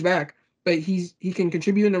few years back. But he can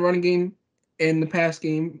contribute in the running game and the pass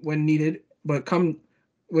game when needed. But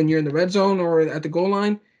when you're in the red zone or at the goal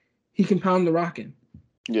line, he can pound the rock in.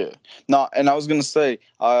 Yeah. No, and I was going to say,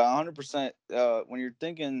 100%, when you're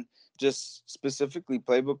thinking just specifically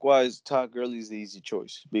playbook-wise, Todd Gurley's the easy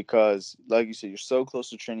choice because, like you said, you're so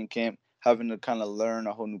close to training camp, having to kind of learn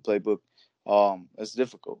a whole new playbook. It's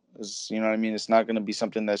difficult. You know what I mean? It's not going to be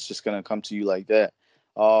something that's just going to come to you like that.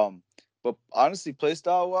 But honestly, play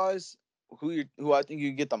style-wise, who I think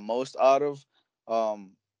you get the most out of,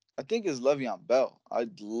 I think is Le'Veon Bell.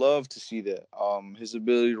 I'd love to see that. His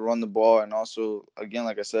ability to run the ball and also, again,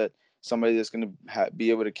 like I said, somebody that's going to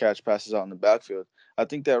be able to catch passes out in the backfield. I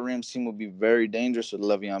think that Rams team will be very dangerous with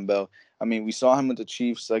Le'Veon Bell. I mean, we saw him with the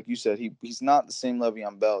Chiefs. Like you said, he's not the same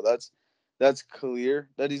Le'Veon Bell. That's clear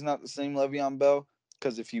that he's not the same Le'Veon Bell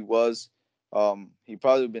because if he was, he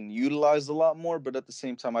probably would have been utilized a lot more. But at the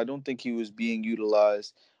same time, I don't think he was being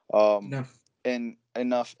utilized enough in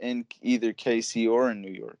either KC or in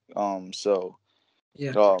New York. I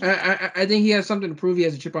think he has something to prove. He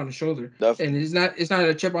has a chip on his shoulder, definitely. And it's not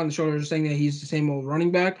a chip on the shoulder just saying that he's the same old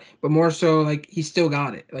running back, but more so like he still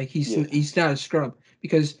got it. Like he's not a scrub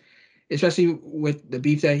because especially with the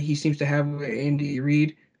beef that he seems to have with Andy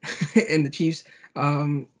Reid and the Chiefs,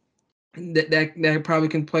 that probably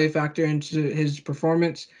can play a factor into his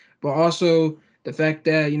performance, but also the fact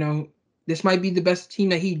that this might be the best team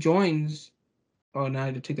that he joins. Oh, now I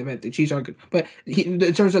had to take that back. The Chiefs are good, but in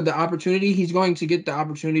terms of the opportunity, he's going to get the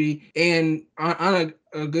opportunity and on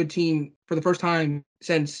a good team for the first time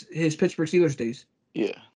since his Pittsburgh Steelers days.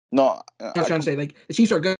 Yeah, no, I was trying to say like the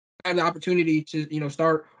Chiefs are going to have the opportunity to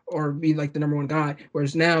start or be like the number one guy,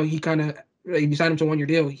 whereas now he kind of you signed him to a 1-year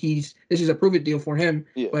deal. This is a prove it deal for him,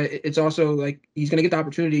 but it's also like he's going to get the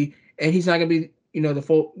opportunity and he's not going to be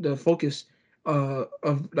the focus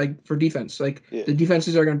of like for defense. Like the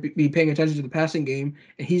defenses are going to be paying attention to the passing game,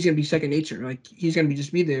 and he's going to be second nature. Like he's going to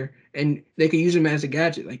just be there, and they can use him as a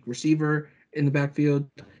gadget, like receiver in the backfield.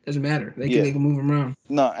 Doesn't matter. They can move him around.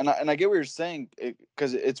 No, and I get what you're saying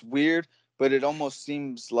because it's weird, but it almost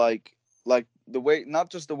seems like the way, not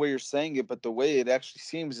just the way you're saying it, but the way it actually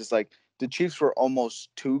seems is like the Chiefs were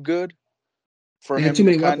almost too good for him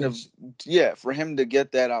to for him to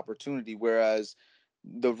get that opportunity, whereas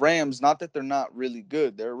the Rams, not that they're not really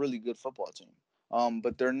good, they're a really good football team.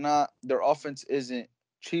 But their offense isn't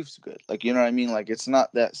Chiefs good. Like, you know what I mean? Like, it's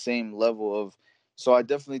not that same level of. So I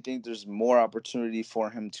definitely think there's more opportunity for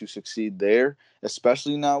him to succeed there,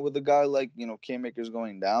 especially now with a guy like Cam Akers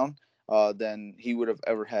going down, than he would have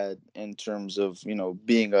ever had in terms of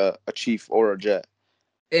being a Chief or a Jet.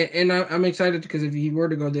 And I'm excited because if he were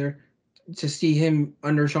to go there, to see him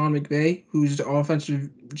under Sean McVay, who's the offensive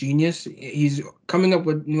genius. He's coming up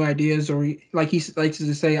with new ideas, or like he likes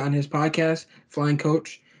to say on his podcast, Flying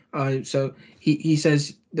Coach. So he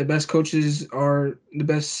says the best coaches are the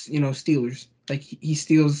best, stealers. Like he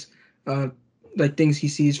steals like things he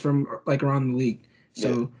sees from like around the league.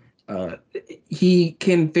 So he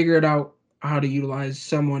can figure it out how to utilize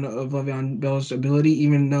someone of Le'Veon Bell's ability,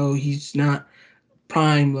 even though he's not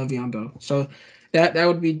prime Le'Veon Bell. So that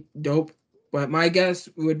would be dope. But my guess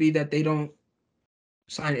would be that they don't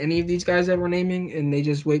sign any of these guys that we're naming, and they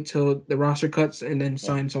just wait till the roster cuts and then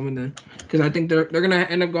sign someone then. Because I think they're gonna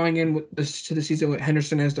end up going in to the season with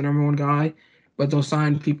Henderson as the number one guy, but they'll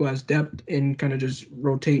sign people as depth and kind of just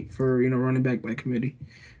rotate for running back by committee.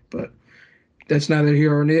 But that's neither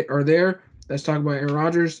here or there. Let's talk about Aaron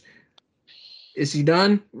Rodgers. Is he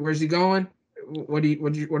done? Where's he going? What are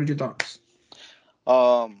your thoughts?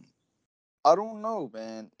 I don't know,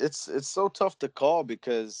 man. It's so tough to call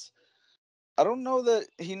because I don't know that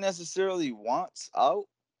he necessarily wants out.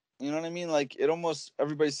 You know what I mean? Like it almost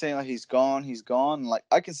everybody's saying like he's gone. Like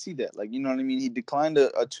I can see that. Like, you know what I mean? He declined a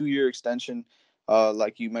 2-year extension,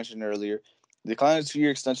 like you mentioned earlier. Declined a 2-year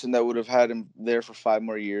extension that would have had him there for 5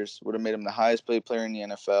 more years. Would have made him the highest paid player in the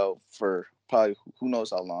NFL for probably who knows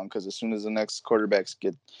how long. Because as soon as the next quarterbacks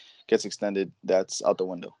gets extended, that's out the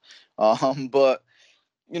window. But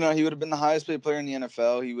he would have been the highest paid player in the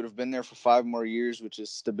NFL. He would have been there for 5 more years, which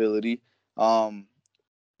is stability.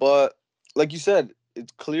 But like you said,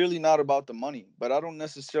 it's clearly not about the money, but I don't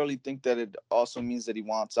necessarily think that it also means that he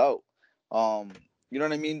wants out. You know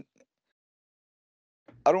what I mean?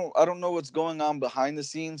 I don't know what's going on behind the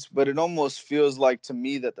scenes, but it almost feels like to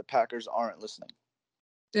me that the Packers aren't listening.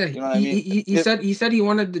 Yeah, You know what I mean? he said he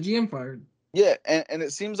wanted the GM fired. Yeah, and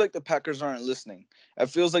it seems like the Packers aren't listening. It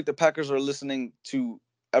feels like the Packers are listening to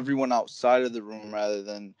everyone outside of the room rather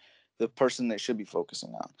than the person they should be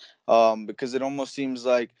focusing on. Because it almost seems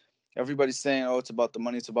like everybody's saying, "Oh, it's about the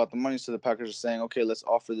money. It's about the money." So the Packers are saying, "Okay, let's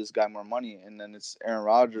offer this guy more money." And then it's Aaron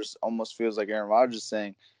Rodgers. Almost feels like Aaron Rodgers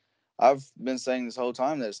saying, "I've been saying this whole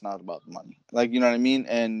time that it's not about the money." Like, you know what I mean?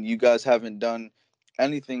 And you guys haven't done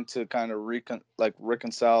anything to kind of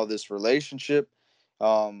reconcile this relationship.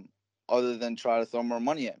 Um, Other than try to throw more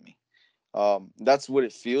money at me. That's what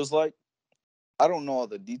it feels like. I don't know all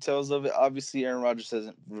the details of it. Obviously, Aaron Rodgers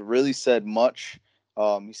hasn't really said much.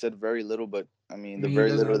 He said very little, but I mean, the He very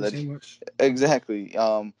doesn't little really that say much. exactly.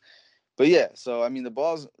 But yeah, so I mean, the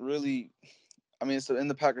ball's really. I mean, it's in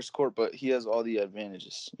the Packers' court, but he has all the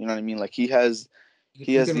advantages. You know what I mean? Like he has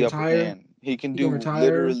He can the upper retire. hand. He can He can do retire.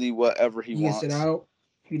 literally whatever he He can sit wants. out.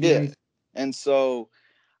 He can do Yeah, anything. and so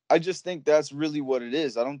I just think that's really what it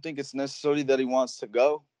is. I don't think it's necessarily that he wants to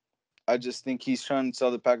go. I just think he's trying to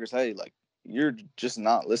tell the Packers, hey, like, you're just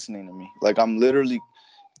not listening to me. Like, I'm literally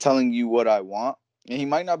telling you what I want. And he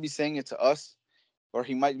might not be saying it to us, or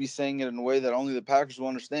he might be saying it in a way that only the Packers will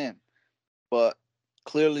understand. But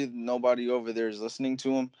clearly, nobody over there is listening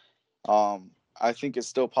to him. I think it's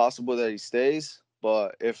still possible that he stays.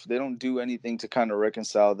 But if they don't do anything to kind of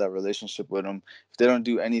reconcile that relationship with him, if they don't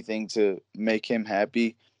do anything to make him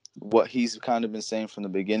happy, what he's kind of been saying from the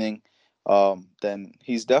beginning, then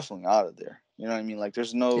he's definitely out of there. You know what I mean? Like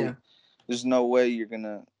there's no way there's no way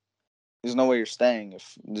you're staying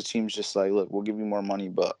if the team's just like, look, we'll give you more money,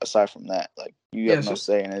 but aside from that, like you have no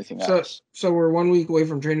say in anything else. So we're 1 week away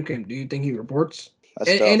from training camp. Do you think he reports?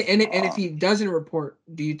 That's And tough. if he doesn't report,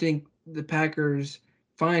 do you think the Packers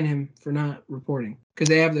fine him for not reporting because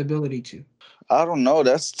they have the ability to? I don't know.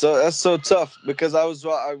 That's so tough because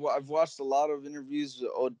I've watched a lot of interviews with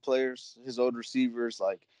old players, his old receivers,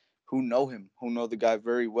 like who know him, who know the guy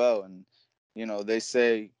very well, and you know they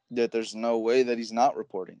say that there's no way that he's not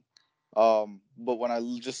reporting. But when I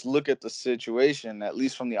just look at the situation, at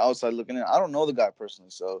least from the outside looking in, I don't know the guy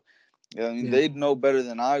personally, so I mean they'd know better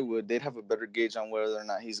than I would. They'd have a better gauge on whether or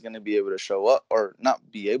not he's going to be able to show up, or not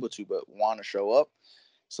be able to, but want to show up.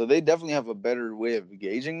 So they definitely have a better way of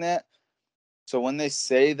gauging that. So when they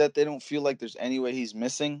say that they don't feel like there's any way he's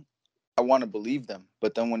missing, I want to believe them.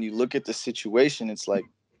 But then when you look at the situation, it's like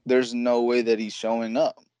there's no way that he's showing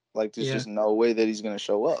up. Like there's just no way that he's going to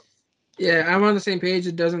show up. Yeah, I'm on the same page.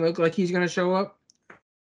 It doesn't look like he's going to show up.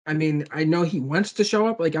 I mean, I know he wants to show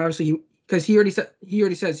up. Like obviously, because he already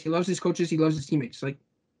says he loves his coaches, he loves his teammates. Like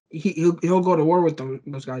he'll go to war with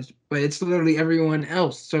those guys. But it's literally everyone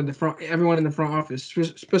else. So everyone in the front office,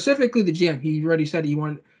 specifically the GM. He already said he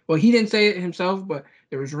wanted. Well, he didn't say it himself, but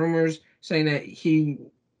there was rumors saying that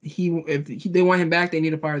they want him back, they need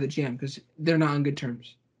to fire the GM because they're not on good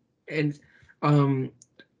terms. And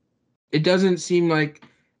it doesn't seem like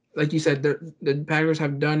you said, the Packers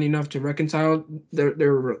have done enough to reconcile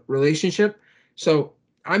their relationship. So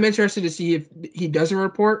I'm interested to see if he doesn't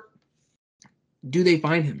report, do they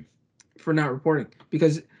fine him for not reporting?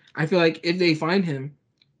 Because I feel like if they fine him,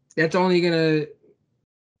 that's only going to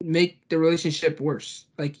make the relationship worse.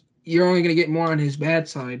 Like you're only going to get more on his bad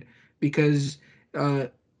side because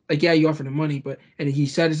you offered him money, and he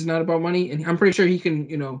said it's not about money, and I'm pretty sure he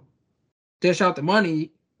can, dish out the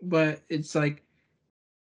money, but it's like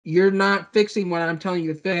you're not fixing what I'm telling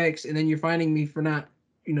you to fix, and then you're finding me for not,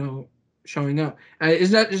 showing up. It's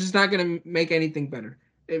just not going to make anything better.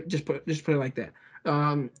 Just put it like that.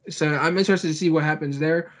 So I'm interested to see what happens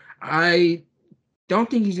there. I don't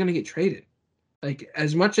think he's going to get traded. Like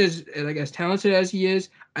as much as as talented as he is,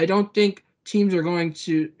 I don't think teams are going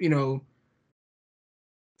to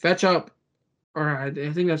fetch up, or I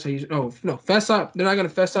think that's how you. Oh no, fess up. They're not going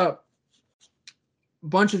to fess up a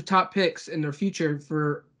bunch of top picks in their future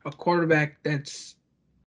for a quarterback that's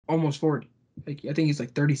almost 40. Like I think he's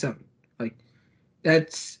like 37. Like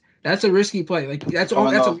that's a risky play. Like that's a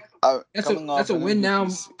win now.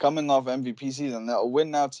 Coming off MVP season, a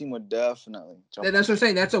win now team would definitely. That's what I'm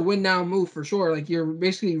saying. That's a win now move for sure. Like you're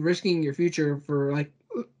basically risking your future for like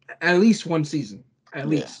at least one season, at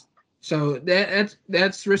least. So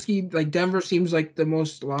that's risky. Like Denver seems like the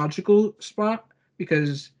most logical spot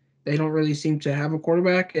because they don't really seem to have a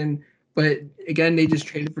quarterback, but again they just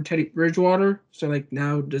traded for Teddy Bridgewater. So like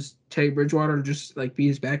now does Teddy Bridgewater just like be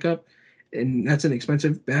his backup, and that's an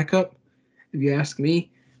expensive backup, if you ask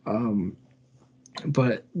me.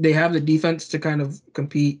 but they have the defense to kind of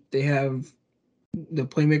compete. They have the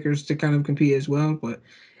playmakers to kind of compete as well. But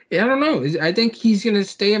yeah, I don't know. I think he's gonna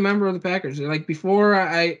stay a member of the Packers. Like before,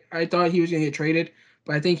 I thought he was gonna get traded,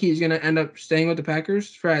 but I think he's gonna end up staying with the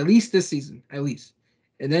Packers for at least this season, at least,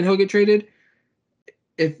 and then he'll get traded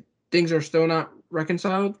if things are still not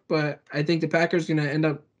reconciled. But I think the Packers gonna end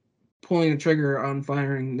up pulling the trigger on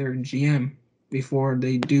firing their GM before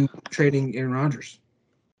they do trading Aaron Rodgers.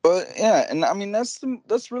 But yeah, and I mean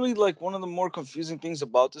that's really like one of the more confusing things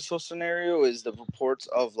about this whole scenario is the reports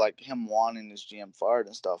of like him wanting his GM fired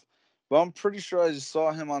and stuff. But I'm pretty sure I just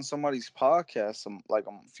saw him on somebody's podcast like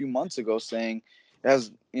a few months ago saying it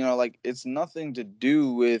has like it's nothing to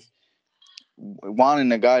do with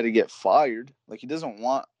wanting a guy to get fired. Like he doesn't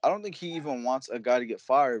want. I don't think he even wants a guy to get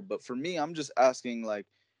fired. But for me, I'm just asking like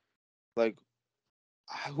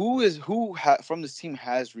who from this team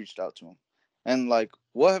has reached out to him, and like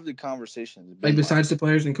what have the conversations been like besides the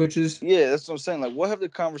players and coaches? Yeah, that's what I'm saying. Like, what have the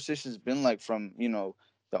conversations been like from the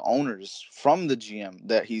owners, from the GM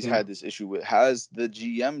that he's had this issue with? Has the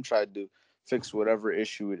GM tried to fix whatever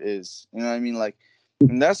issue it is? You know what I mean? Like,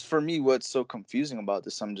 and that's for me what's so confusing about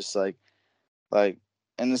this. I'm just like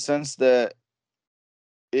in the sense that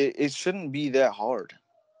it shouldn't be that hard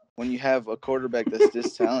when you have a quarterback that's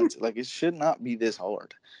this talented. Like, it should not be this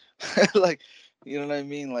hard. Like, you know what I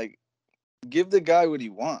mean? Like, give the guy what he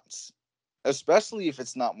wants, especially if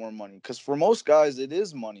it's not more money. Because for most guys, it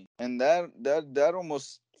is money, and that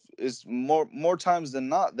almost is more times than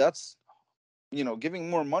not. That's giving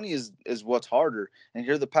more money is what's harder. And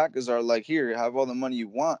here the Packers are like, here, have all the money you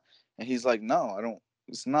want, and he's like, no, I don't.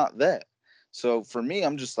 It's not that. So for me,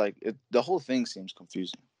 I'm just like, the whole thing seems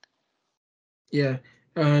confusing. Yeah,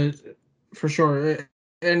 for sure.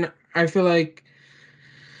 And I feel like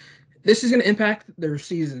this is going to impact their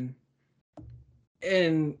season.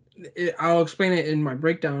 And I'll explain it in my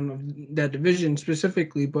breakdown of that division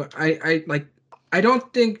specifically. But I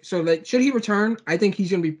don't think so. Like, should he return? I think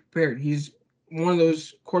he's going to be prepared. He's one of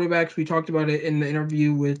those quarterbacks. We talked about it in the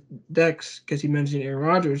interview with Dex because he mentioned Aaron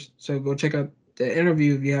Rodgers. So go check out the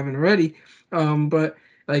interview if you haven't already. But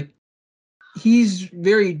like, he's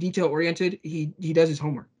very detail oriented. He does his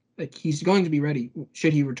homework. Like, he's going to be ready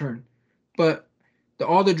should he return. But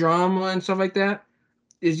all the drama and stuff like that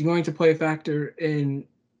is going to play a factor in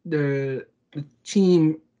the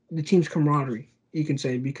team's camaraderie, you can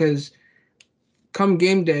say, because come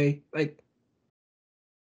game day, like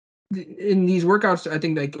in these workouts, I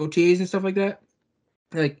think like OTAs and stuff like that,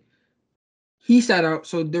 like he sat out,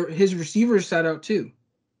 so his receivers sat out too.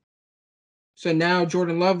 So now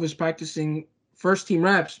Jordan Love was practicing first team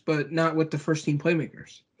reps, but not with the first team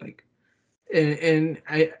playmakers. Like, and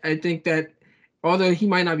I think that although he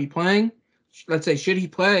might not be playing, let's say should he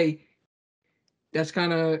play, that's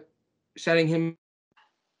kind of setting him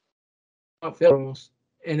up almost.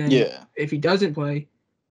 And then if he doesn't play,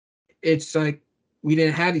 it's like we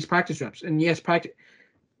didn't have these practice reps. And yes, practice.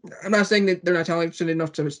 I'm not saying that they're not talented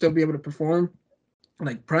enough to still be able to perform,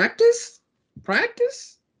 like practice,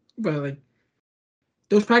 but like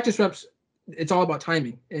those practice reps, it's all about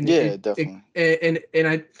timing. And definitely. And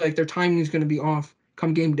I feel like their timing is going to be off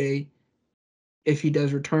come game day if he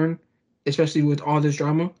does return, especially with all this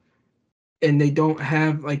drama, and they don't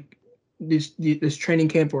have like this training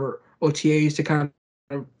camp or OTAs to kind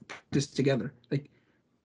of put this together. Like,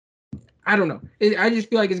 I don't know. I just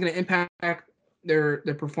feel like it's going to impact their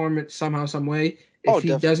performance somehow, some way. If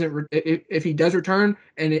he doesn't, if he does return,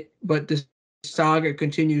 but this saga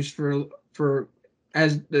continues for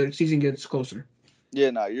as the season gets closer.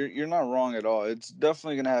 Yeah, no, you're not wrong at all. It's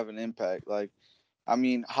definitely going to have an impact. Like, I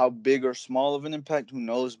mean, how big or small of an impact, who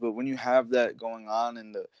knows? But when you have that going on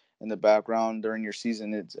in the background during your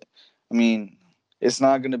season, it's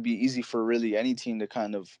not going to be easy for really any team to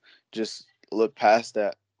kind of just look past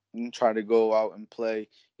that and try to go out and play,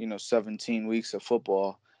 17 weeks of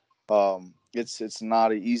football. It's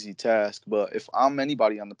not an easy task. But if I'm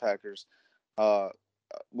anybody on the Packers,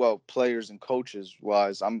 players and coaches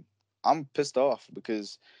wise, I'm pissed off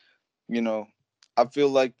because, I feel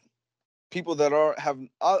like people that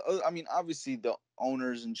obviously the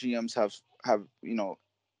owners and GMs have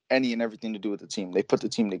any and everything to do with the team. They put the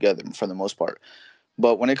team together for the most part.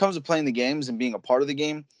 But when it comes to playing the games and being a part of the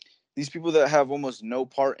game, these people that have almost no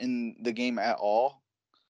part in the game at all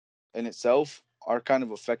in itself are kind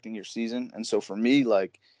of affecting your season. And so for me,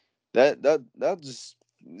 like that just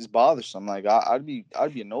is bothersome. Like I'd be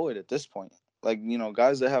annoyed at this point. Like,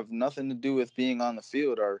 guys that have nothing to do with being on the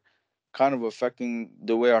field are kind of affecting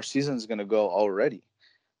the way our season is going to go already.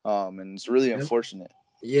 And it's really unfortunate.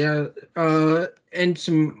 Yeah. And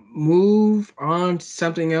some move on to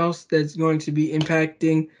something else that's going to be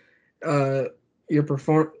impacting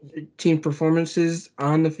your team performances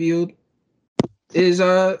on the field is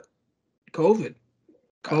COVID.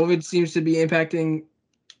 COVID seems to be impacting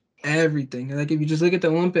everything. Like if you just look at the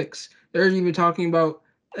Olympics, they're even talking about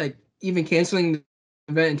like even canceling the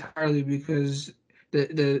event entirely because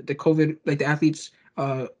the COVID, like the athletes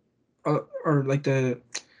or like the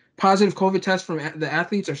positive COVID tests from the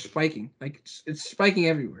athletes are spiking. Like it's spiking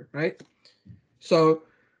everywhere, right? So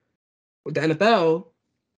with the NFL,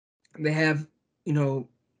 they have,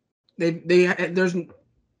 there's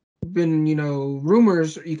been,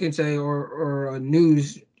 rumors you can say or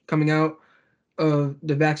news coming out of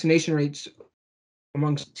the vaccination rates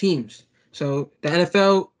amongst teams. So the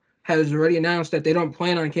NFL has already announced that they don't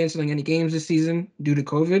plan on canceling any games this season due to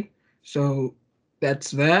COVID. So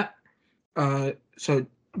that's that.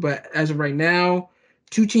 But as of right now,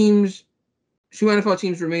 two NFL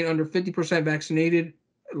teams remain under 50% vaccinated,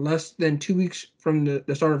 less than 2 weeks from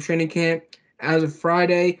the start of training camp. As of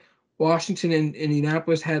Friday, Washington and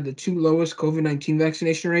Indianapolis had the two lowest COVID-19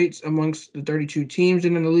 vaccination rates amongst the 32 teams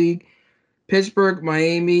in the league. Pittsburgh,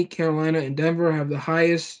 Miami, Carolina, and Denver have the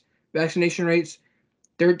highest vaccination rates.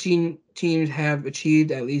 13 teams have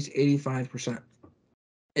achieved at least 85%.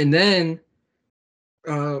 And then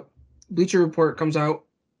Bleacher Report comes out,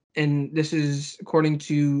 and this is according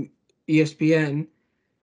to ESPN.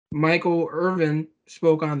 Michael Irvin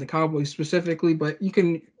spoke on the Cowboys specifically, but you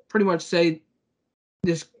can pretty much say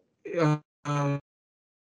this about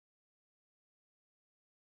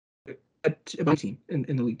team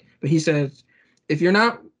in the league. But he says, if you're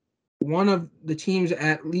not one of the teams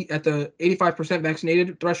at the 85%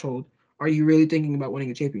 vaccinated threshold, are you really thinking about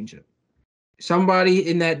winning a championship? Somebody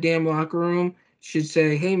in that damn locker room should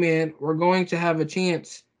say, hey, man, we're going to have a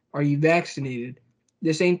chance. Are you vaccinated?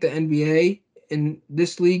 This ain't the NBA. In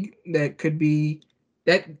this league, that could be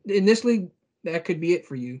it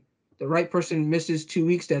for you. The right person misses 2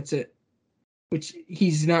 weeks, that's it. Which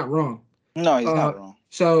he's not wrong. No, he's not wrong.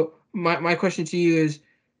 So my question to you is,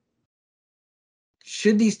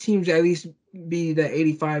 should these teams at least be the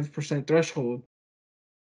 85% threshold?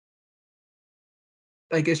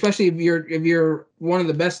 Like, especially if you're one of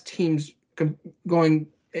the best teams going,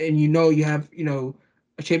 and you have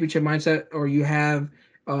a championship mindset, or you have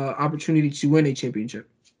opportunity to win a championship.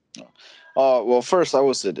 Well, first I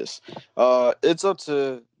will say this: it's up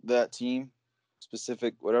to that team,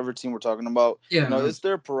 specific whatever team we're talking about. Yeah, it's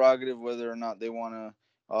their prerogative whether or not they want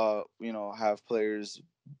to, have players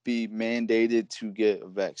be mandated to get a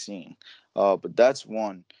vaccine. But that's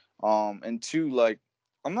one. And two, like,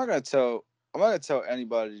 I'm not gonna tell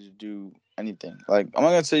anybody to do anything. Like, I'm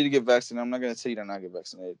not gonna tell you to get vaccinated. I'm not gonna tell you to not get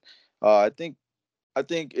vaccinated. I think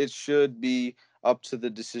it should be up to the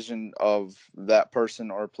decision of that person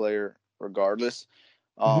or player, regardless.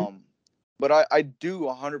 But I do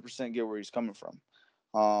 100% get where he's coming from.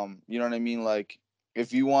 You know what I mean? Like,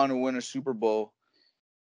 if you want to win a Super Bowl,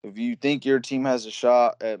 if you think your team has a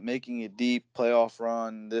shot at making a deep playoff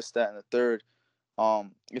run, this, that, and the third,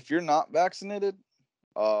 if you're not vaccinated,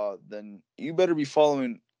 then you better be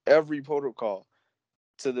following every protocol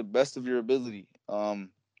to the best of your ability.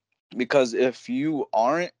 Because if you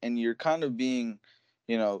aren't, and you're kind of being,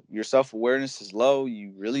 your self-awareness is low,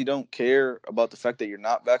 you really don't care about the fact that you're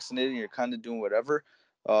not vaccinated, and you're kind of doing whatever,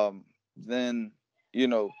 then,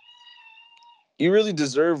 you really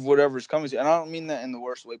deserve whatever's coming to you. And I don't mean that in the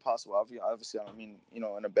worst way possible. Obviously, I don't mean,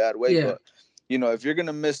 in a bad way. Yeah. But, if you're going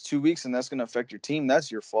to miss 2 weeks and that's going to affect your team,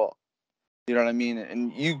 that's your fault. You know what I mean?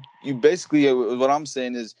 And you basically, what I'm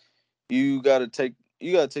saying is, you got to take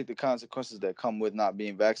the consequences that come with not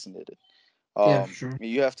being vaccinated. Yeah, for sure.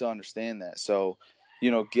 You have to understand that. So,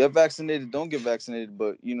 get vaccinated, don't get vaccinated,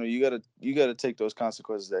 but you gotta take those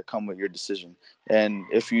consequences that come with your decision. And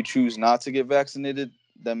if you choose not to get vaccinated,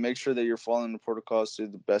 then make sure that you're following the protocols to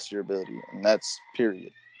the best of your ability, and that's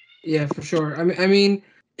period. Yeah, for sure. I mean,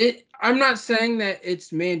 I'm not saying that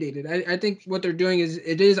it's mandated. I think what they're doing is,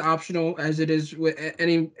 it is optional, as it is with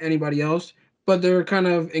anybody else, but they're kind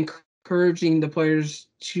of encouraging the players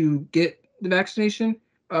to get the vaccination.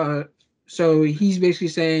 So he's basically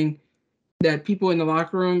saying that people in the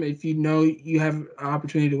locker room, if you have an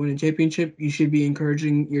opportunity to win a championship, you should be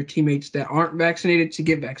encouraging your teammates that aren't vaccinated to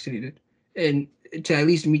get vaccinated, and to at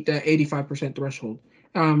least meet that 85% threshold.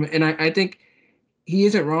 And I think he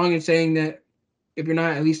isn't wrong in saying that if you're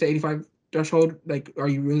not at least the 85 threshold, like, are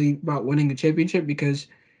you really about winning the championship? Because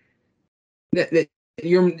that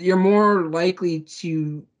you're more likely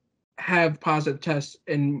to have positive tests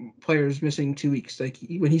and players missing 2 weeks. Like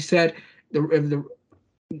when he said, if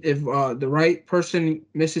the right person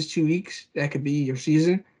misses 2 weeks, that could be your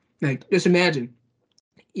season. Like, just imagine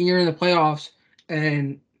you're in the playoffs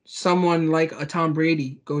and someone like a Tom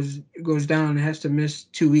Brady goes down and has to miss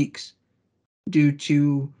 2 weeks due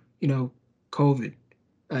to, COVID.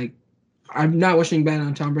 Like, I'm not wishing bad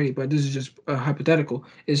on Tom Brady, but this is just a hypothetical.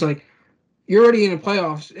 It's like you're already in the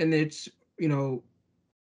playoffs and it's,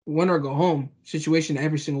 win or go home situation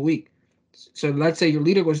every single week. So let's say your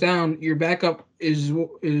leader goes down, your backup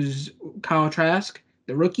is Kyle Trask,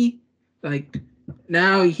 the rookie. Like,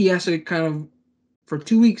 now he has to kind of, for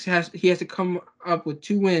 2 weeks, he has to come up with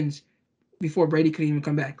 2 wins before Brady could even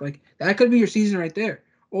come back. Like, that could be your season right there.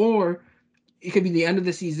 Or it could be the end of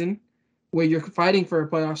the season where you're fighting for a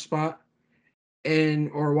playoff spot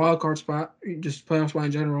or a wild card spot, just playoff spot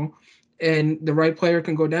in general, and the right player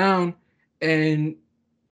can go down, and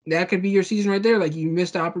that could be your season right there. Like, you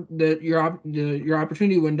missed your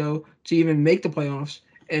opportunity window to even make the playoffs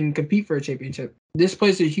and compete for a championship. This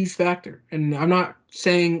plays a huge factor, and I'm not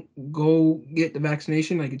saying go get the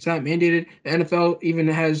vaccination. Like, it's not mandated. The NFL even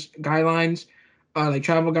has guidelines, like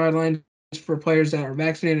travel guidelines for players that are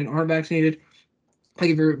vaccinated and aren't vaccinated. Like,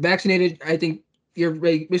 if you're vaccinated, I think you're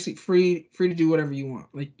basically free to do whatever you want.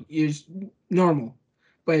 Like, it's normal.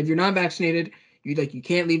 But if you're not vaccinated, you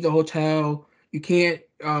can't leave the hotel. You can't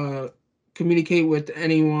communicate with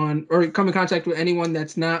anyone or come in contact with anyone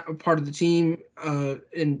that's not a part of the team,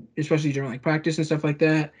 and especially during like practice and stuff like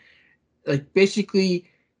that. Like, basically,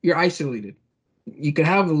 you're isolated. You could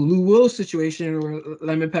have a Lou Will situation where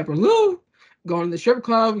Lemon Pepper Lou going to the strip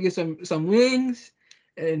club, get some wings,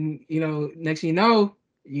 and next thing you know,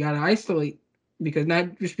 you gotta isolate because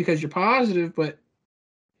not just because you're positive, but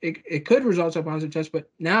it could result in a positive test. But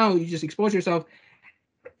now you just expose yourself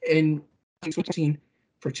and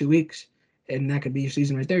for 2 weeks, and that could be your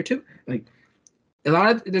season right there too. Like,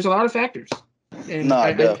 there's a lot of factors, and Nah,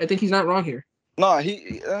 I think he's not wrong here. No,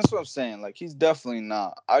 that's what I'm saying. Like, he's definitely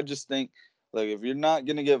not. I just think, like, if you're not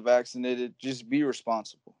gonna get vaccinated, just be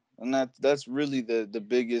responsible. And that's really the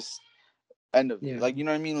biggest end of it. Yeah. Like, you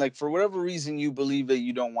know what I mean? Like, for whatever reason you believe that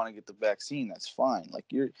you don't want to get the vaccine, that's fine. Like,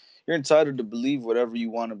 you're entitled to believe whatever you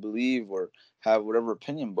want to believe or have whatever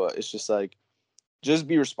opinion, but it's just like, just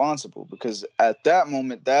be responsible, because at that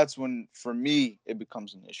moment, that's when, for me, it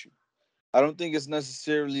becomes an issue. I don't think it's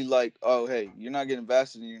necessarily like, oh, hey, you're not getting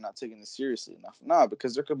vaccinated, you're not taking this seriously enough. Nah,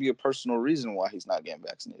 because there could be a personal reason why he's not getting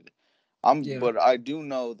vaccinated. But I do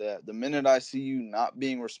know that the minute I see you not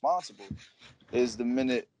being responsible is the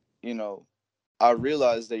minute, I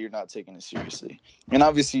realize that you're not taking it seriously. And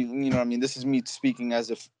obviously, what I mean? This is me speaking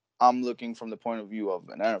as if I'm looking from the point of view of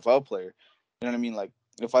an NFL player. You know what I mean? Like,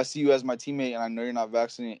 if I see you as my teammate and I know you're not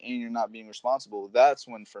vaccinated and you're not being responsible, that's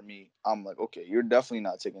when, for me, I'm like, okay, you're definitely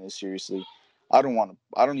not taking this seriously. I don't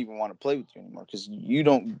even want to play with you anymore, because you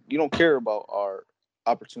don't care about our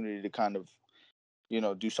opportunity to kind of,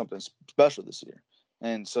 do something special this year.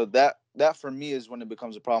 And so that for me is when it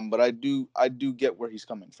becomes a problem. But I do get where he's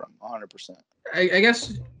coming from 100%. I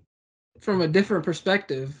guess from a different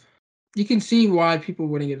perspective, you can see why people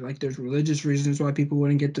wouldn't get, like, there's religious reasons why people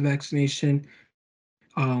wouldn't get the vaccination.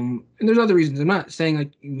 And there's other reasons. I'm not saying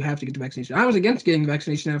like you have to get the vaccination. I was against getting the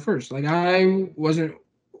vaccination at first. Like, I wasn't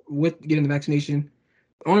with getting the vaccination.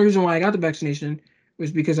 The only reason why I got the vaccination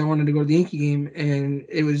was because I wanted to go to the Yankee game, and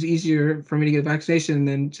it was easier for me to get a vaccination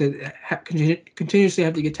than to continuously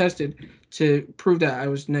have to get tested to prove that I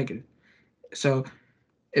was negative. So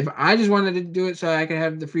if I just wanted to do it so I could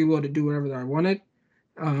have the free will to do whatever I wanted,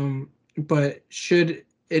 but should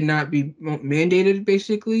it not be mandated,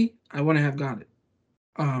 basically, I wouldn't have got it.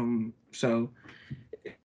 So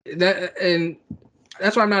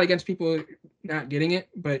that's why I'm not against people not getting it,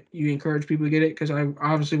 but you encourage people to get it, because I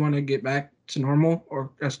obviously want to get back to normal,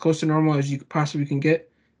 or as close to normal as you possibly can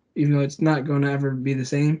get, even though it's not going to ever be the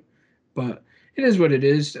same. But it is what it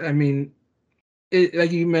is. I mean,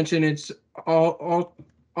 like you mentioned, it's all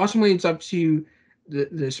ultimately it's up to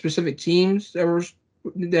the specific teams that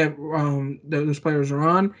those players are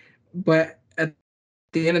on, but at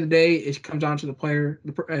the end of the day, it comes down to the player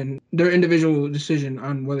and their individual decision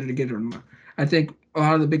on whether to get it or not. I think a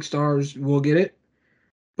lot of the big stars will get it,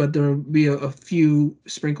 but there will be a few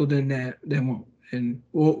sprinkled in that won't. And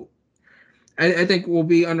I think we'll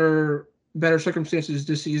be under better circumstances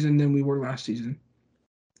this season than we were last season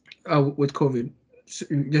with COVID,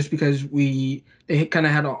 just because they kind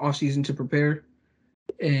of had an off season to prepare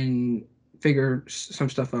and figure some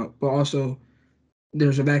stuff out, but also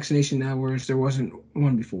there's a vaccination now, whereas there wasn't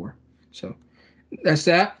one before. So that's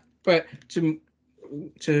that. But to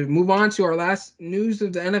move on to our last news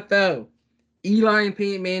of the NFL, Eli and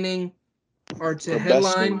Peyton Manning are to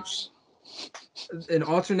headline an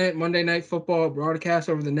alternate Monday Night Football broadcast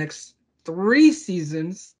over the next 3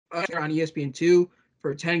 seasons. on ESPN2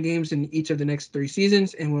 for 10 games in each of the next 3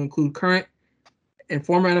 seasons and will include current and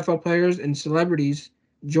former NFL players and celebrities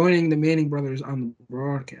joining the Manning brothers on the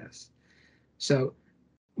broadcast. So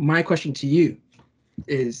my question to you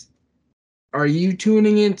is, are you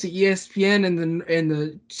tuning into ESPN and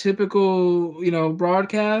the typical,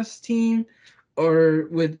 broadcast team, or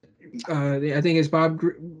with I think it's Bob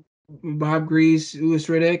Grease, Louis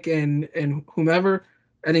Riddick, and whomever,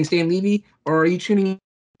 I think Stan Levy, or are you tuning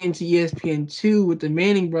into ESPN2 with the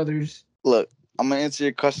Manning brothers? Look, I'm gonna answer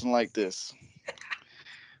your question like this.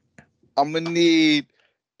 I'm gonna need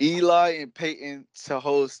Eli and Peyton to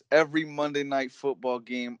host every Monday Night Football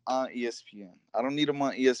game on ESPN. I don't need them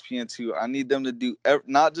on ESPN2. I need them to do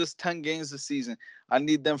not just 10 games a season. I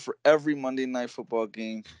need them for every Monday Night Football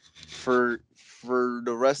game for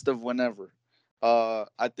the rest of whenever.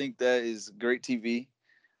 I think that is great TV.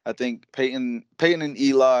 I think Peyton and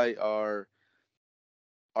Eli are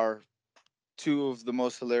two of the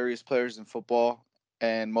most hilarious players in football,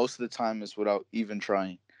 and most of the time is without even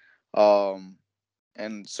trying.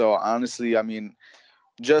 And so honestly, I mean,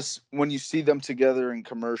 just when you see them together in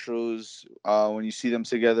commercials, when you see them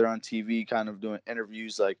together on TV, kind of doing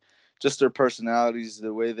interviews, like just their personalities,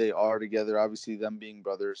 the way they are together, obviously them being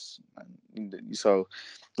brothers. So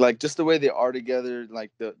like just the way they are together,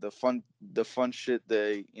 like the fun shit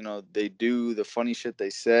they do, the funny shit they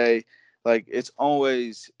say, like it's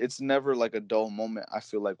never like a dull moment, I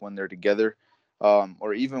feel like, when they're together,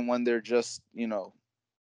 or even when they're just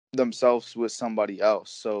themselves with somebody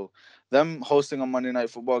else. So them hosting a Monday Night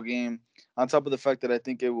Football game, on top of the fact that I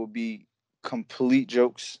think it will be complete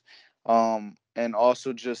jokes, and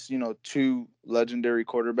also just two legendary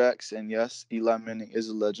quarterbacks, and yes, Eli Manning is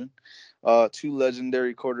a legend. Two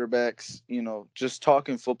legendary quarterbacks, just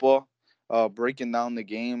talking football, breaking down the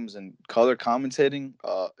games and color commentating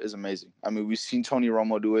is amazing. I mean, we've seen Tony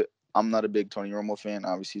Romo do it. I'm not a big Tony Romo fan.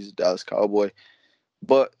 Obviously, he's a Dallas Cowboy.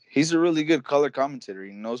 But he's a really good color commentator.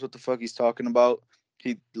 He knows what the fuck he's talking about.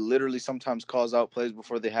 He literally sometimes calls out plays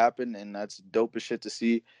before they happen, and that's dope as shit to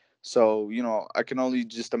see. So, I can only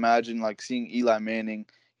just imagine like seeing Eli Manning,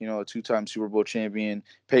 a two-time Super Bowl champion,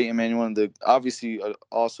 Peyton Manning, obviously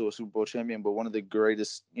also a Super Bowl champion, but one of the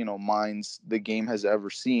greatest, minds the game has ever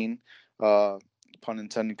seen. Pun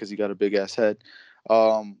intended, because he got a big ass head.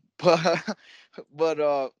 But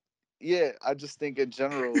yeah, I just think in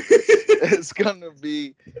general it's gonna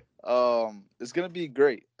be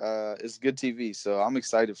great. It's good TV, so I'm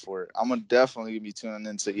excited for it. I'm gonna definitely be tuning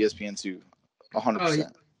into ESPN2,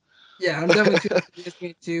 100%. Yeah, I'm definitely tuning into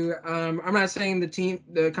ESPN2. I'm not saying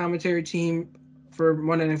the commentary team for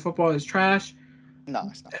Monday Night Football is trash. No,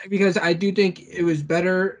 it's not. Because I do think it was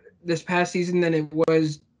better this past season than it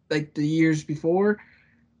was like the years before.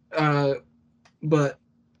 But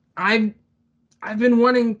I've been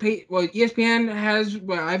wanting ESPN has,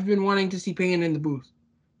 but I've been wanting to see Peyton in the booth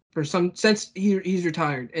since he's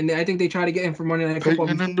retired, and I think they try to get him for Monday Night Football.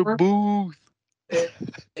 Peyton in the booth.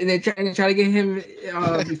 And they try to get him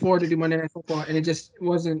before to do Monday Night Football, and it just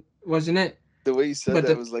wasn't it. The way he said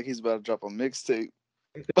that was like he's about to drop a mixtape.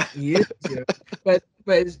 He is, yeah. But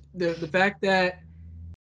the fact that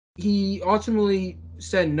he ultimately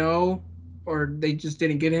said no, or they just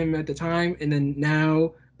didn't get him at the time, and then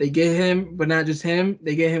now they get him, but not just him,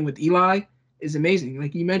 they get him with Eli, is amazing.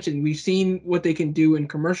 Like you mentioned, we've seen what they can do in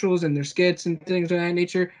commercials and their skits and things of that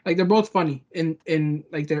nature. Like they're both funny in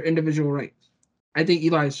like their individual right. I think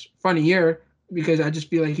Eli's funnier because I just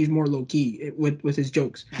feel like he's more low key with his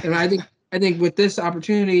jokes. And I think with this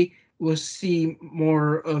opportunity, we'll see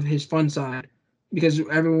more of his fun side, because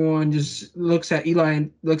everyone just looks at Eli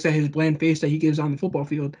and looks at his bland face that he gives on the football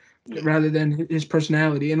field rather than his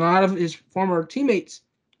personality. And a lot of his former teammates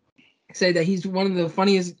say that he's one of the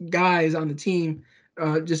funniest guys on the team,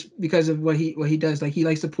 just because of what he does. Like he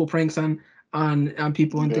likes to pull pranks on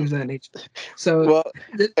people and things of that nature. So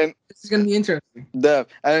this is going to be interesting.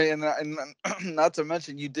 And not to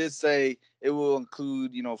mention, you did say it will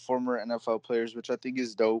include former NFL players, which I think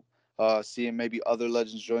is dope. Seeing maybe other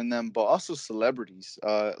legends join them, but also celebrities.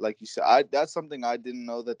 Like you said, that's something I didn't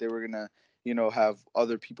know, that they were gonna have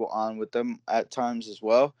other people on with them at times as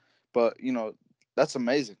well. But that's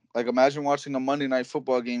amazing. Like imagine watching a Monday Night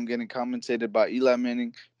Football game getting commentated by Eli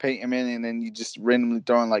Manning, Peyton Manning, and then you just randomly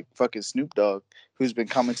throwing like fucking Snoop Dogg, who's been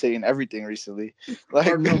commentating everything recently. Like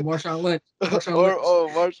Marshawn Lynch.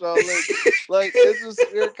 Marshawn Lynch. Like it's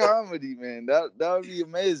just pure comedy, man. That would be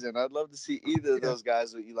amazing. I'd love to see either of those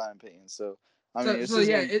guys with Eli and Peyton. So I mean,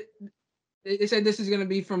 they said this is going to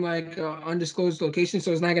be from like undisclosed location,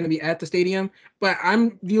 so it's not going to be at the stadium. But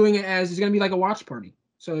I'm viewing it as it's going to be like a watch party.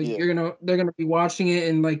 So they're gonna be watching it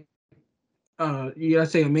in like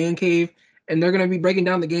let's say a man cave, and they're gonna be breaking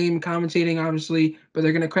down the game, commentating obviously, but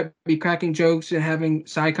they're gonna be cracking jokes and having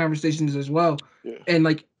side conversations as well. Yeah. And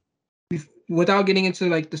like, without getting into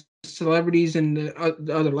like the celebrities and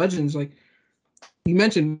the other legends, like you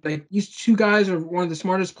mentioned, like these two guys are one of the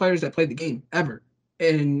smartest players that played the game ever.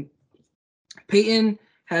 And Peyton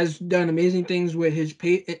has done amazing things with his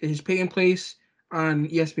Peyton Place on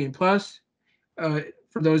ESPN Plus.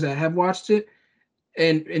 For those that have watched it,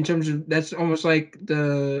 and in terms of that's almost like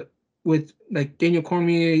the with like Daniel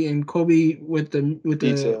Cormier and Kobe with the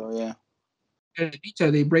Detail, yeah.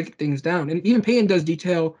 detail, they break things down, and even Peyton does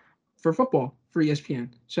detail for football for ESPN.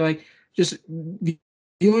 So like just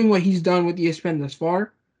viewing what he's done with ESPN thus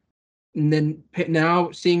far, and then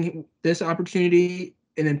now seeing this opportunity,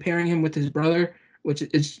 and then pairing him with his brother, which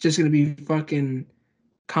it's just gonna be fucking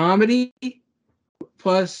comedy.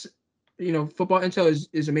 Plus, football intel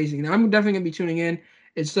is amazing. And I'm definitely gonna be tuning in.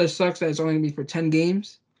 It just sucks that it's only gonna be for 10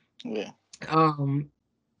 games. Yeah.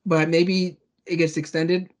 But maybe it gets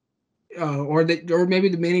extended, or maybe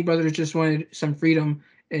the Manning brothers just wanted some freedom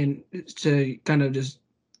and to kind of just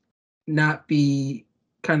not be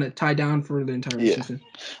kind of tied down for the entire season.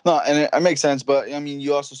 No, and it makes sense. But I mean,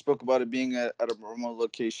 you also spoke about it being at a remote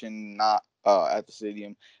location, not at the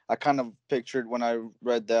stadium. I kind of pictured when I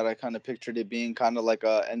read that, I kind of pictured it being kind of like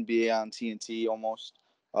a NBA on TNT almost.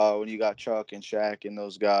 When you got Chuck and Shaq and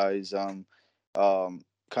those guys,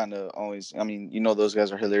 kind of always. I mean, those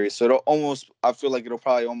guys are hilarious. So I feel like it'll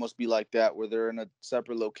probably almost be like that, where they're in a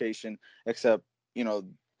separate location, except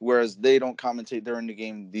whereas they don't commentate during the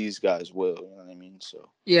game, these guys will. You know what I mean? So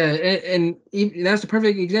yeah, and that's the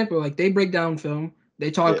perfect example. Like they break down film,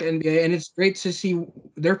 they talk NBA, and it's great to see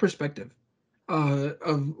their perspective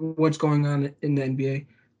of what's going on in the NBA.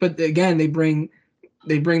 But again, they bring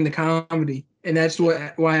the comedy, and that's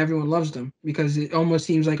why everyone loves them, because it almost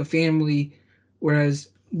seems like a family, whereas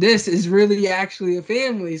this is really actually a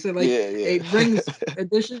family. So like it brings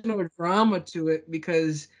additional drama to it,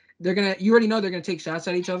 because you already know they're gonna take shots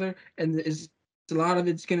at each other, and a lot of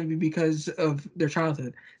it's gonna be because of their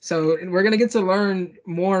childhood. So we're gonna get to learn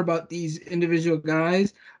more about these individual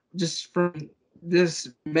guys just from this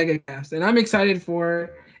mega cast, and I'm excited for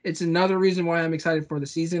it. It's another reason why I'm excited for the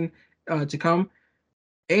season to come.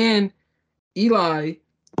 And Eli,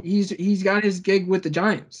 he's got his gig with the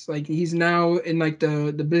Giants. Like he's now in like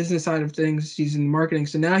the business side of things. He's in marketing.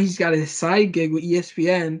 So now he's got his side gig with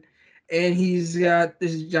ESPN, and he's got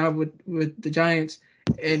this job with the Giants.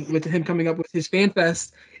 And with him coming up with his Fan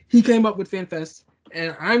Fest, he came up with Fan Fest,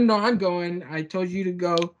 and I'm going. I told you to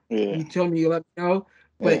go. Yeah. You told me you let me know.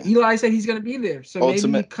 But Eli said he's gonna be there. So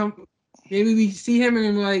maybe we see him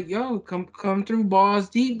and we're like, yo, come through balls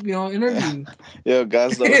deep, interview. Yo,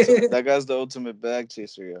 that guy's the ultimate bag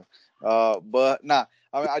chaser, yo. But nah,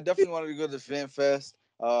 I mean, I definitely wanted to go to the Fan Fest.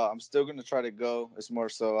 I'm still gonna try to go. It's more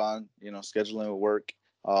so on, scheduling with work.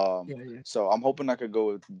 So I'm hoping I could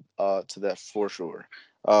go to that for sure.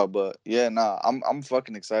 But yeah, nah, I'm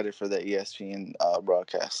fucking excited for that ESPN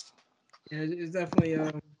broadcast. Yeah, it's definitely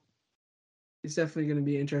gonna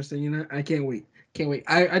be interesting. I can't wait.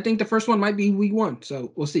 I think the first one might be week 1,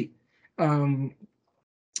 so we'll see.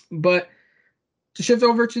 But to shift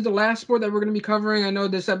over to the last sport that we're going to be covering, I know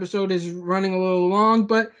this episode is running a little long,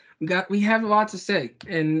 but we have a lot to say,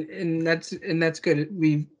 and that's good.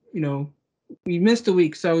 We missed a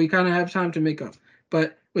week, so we kind of have time to make up.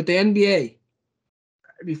 But with the NBA,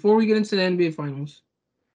 before we get into the NBA finals,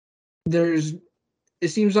 it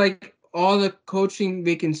seems like all the coaching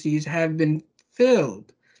vacancies have been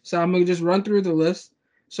filled. So I'm gonna just run through the list.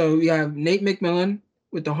 So we have Nate McMillan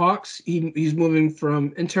with the Hawks. He's moving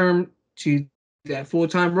from interim to that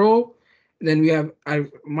full-time role. And then we have, I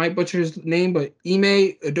might butcher his name, but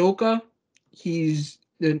Ime Udoka. He's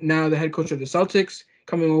now the head coach of the Celtics,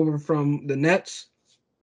 coming over from the Nets.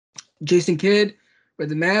 Jason Kidd with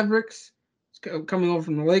the Mavericks, coming over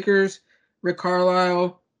from the Lakers. Rick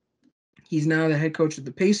Carlisle, he's now the head coach of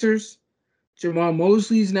the Pacers. Jamal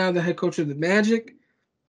Mosley is now the head coach of the Magic.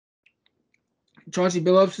 Chauncey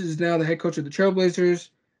Billups is now the head coach of the Trailblazers.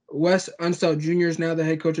 Wes Unseld Jr. is now the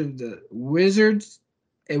head coach of the Wizards.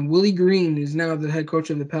 And Willie Green is now the head coach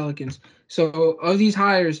of the Pelicans. So of these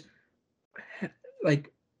hires,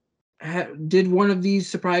 did one of these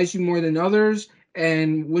surprise you more than others?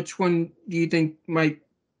 And which one do you think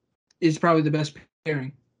is probably the best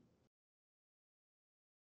pairing?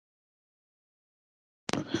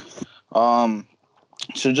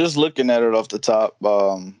 So just looking at it off the top,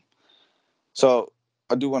 so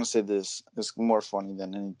I do want to say this. It's more funny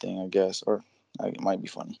than anything, I guess, or it might be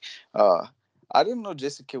funny. I didn't know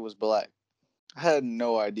Jason Kidd was black. I had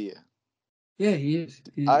no idea. Yeah, he is.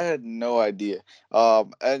 I had no idea.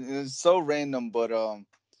 And it's so random, but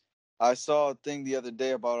I saw a thing the other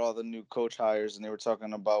day about all the new coach hires, and they were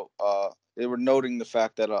talking about they were noting the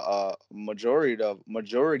fact that a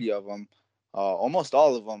majority of them, almost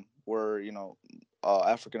all of them, were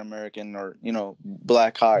African American or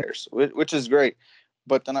black hires, which is great.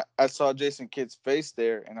 But then I saw Jason Kidd's face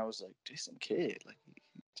there, and I was like, Jason Kidd, like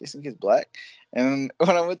Jason Kidd's black. And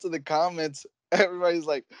when I went to the comments, everybody's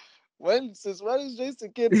like, since when is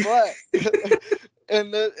Jason Kidd black?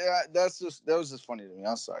 And that was just funny to me.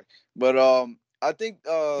 I'm sorry, but I think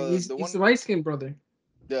he's the the one, light skinned brother,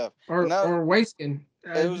 yeah, or and that or white skin,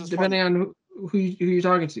 it was just depending funny. on who you're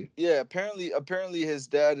talking to. Yeah, apparently his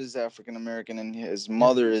dad is African American and his Yeah.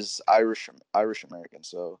 mother is Irish American.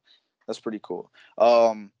 So that's pretty cool.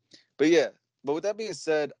 But yeah, but with that being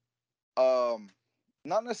said, um,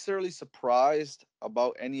 not necessarily surprised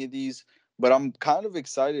about any of these, but I'm kind of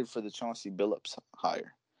excited for the Chauncey Billups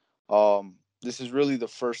hire. This is really the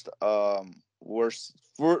first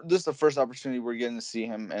this is the first opportunity we're getting to see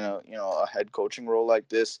him in a head coaching role like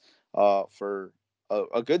this for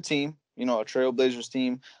a good team, a Trailblazers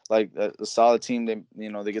team, like a solid team.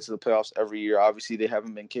 They get to the playoffs every year. Obviously, they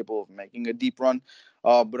haven't been capable of making a deep run,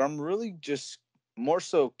 but I'm really just more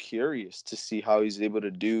so curious to see how he's able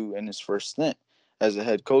to do in his first stint as a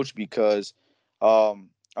head coach because, I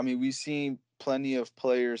mean, we've seen plenty of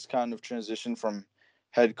players kind of transition from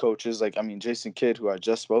head coaches. Like, I mean, Jason Kidd, who I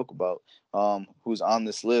just spoke about, who's on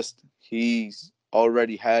this list, he's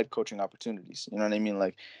already had coaching opportunities. You know what I mean?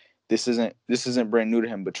 Like, this isn't brand new to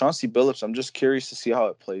him. But Chauncey Billups, I'm just curious to see how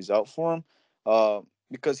it plays out for him,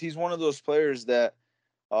 because he's one of those players that,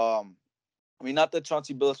 I mean, not that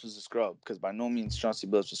Chauncey Billups was a scrub, because by no means Chauncey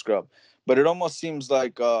Billups was a scrub, but it almost seems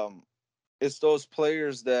like it's those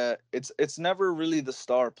players that it's never really the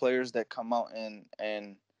star players that come out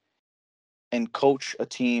and coach a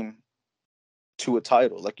team to a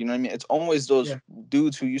title. Like, you know what I mean? It's always those Yeah.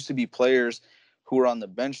 dudes who used to be players who are on the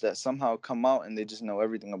bench that somehow come out and they just know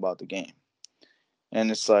everything about the game.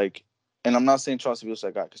 And it's like, and I'm not saying Chauncey Billups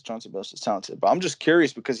that guy because Chauncey Billups is talented, but I'm just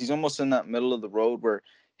curious because he's almost in that middle of the road where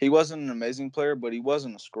he wasn't an amazing player, but he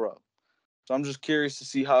wasn't a scrub. So I'm just curious to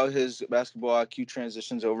see how his basketball IQ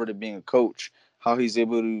transitions over to being a coach, how he's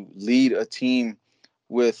able to lead a team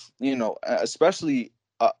with, especially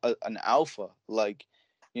an alpha like,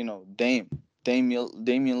 Damian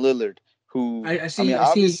Lillard, who, I I mean, see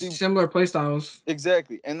obviously, similar play styles.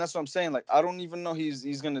 exactly. And that's what I'm saying. Like, I don't even know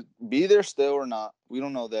he's going to be there still or not. We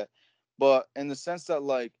don't know that. But in the sense that,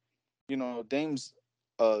 like, Dame's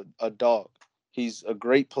a dog. He's a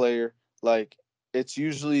great player. Like, it's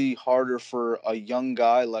usually harder for a young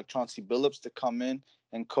guy like Chauncey Billups to come in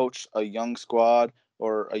and coach a young squad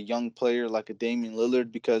or a young player like a Damian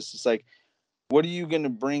Lillard because it's like, what are you going to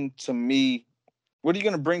bring to me? What are you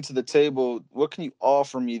going to bring to the table? What can you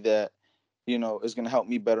offer me that, is going to help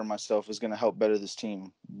me better myself, is going to help better this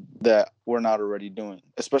team that we're not already doing?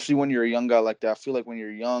 Especially when you're a young guy like that. I feel like when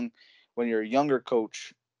you're a younger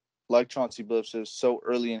coach like Chauncey Billups is so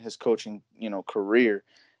early in his coaching, career,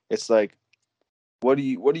 it's like, what do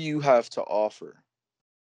you have to offer?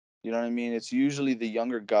 You know what I mean? It's usually the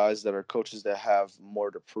younger guys that are coaches that have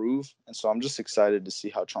more to prove. And so I'm just excited to see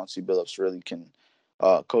how Chauncey Billups really can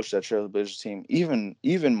coach that Trailblazers team,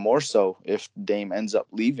 even more so if Dame ends up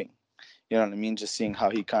leaving. You know what I mean? Just seeing how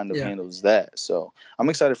he kind of Yeah. handles that. So I'm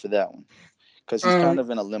excited for that one because he's kind of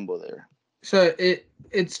in a limbo there. So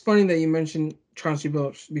it's funny that you mentioned Chauncey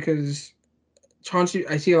Billups because Chauncey,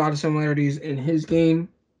 I see a lot of similarities in his game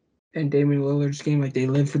and Damian Lillard's game. Like, they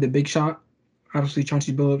live for the big shot. Obviously,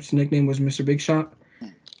 Chauncey Billups' nickname was Mr. Big Shot.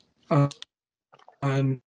 Um,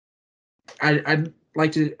 I'm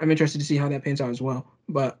interested to see how that pans out as well.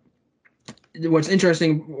 But what's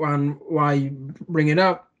interesting on why you bring it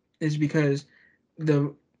up is because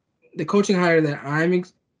the coaching hire that I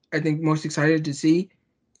think most excited to see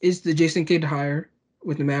is the Jason Kidd hire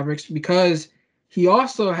with the Mavericks because he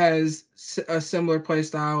also has a similar play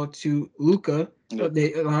style to Luka.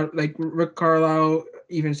 Yep. Like Rick Carlisle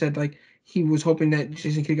even said, like he was hoping that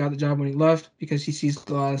Jason Kidd got the job when he left because he sees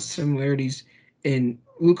a lot of similarities in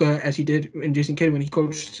Luka as he did in Jason Kidd when he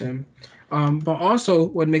coached him. But also,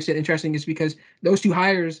 what makes it interesting is because those two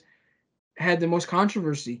hires had the most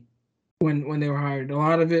controversy when they were hired. A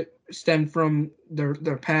lot of it stemmed from their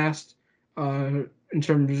past, in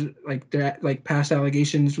terms of like their past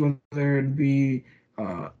allegations, whether it be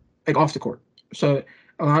like off the court. So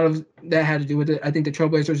a lot of that had to do with it. I think the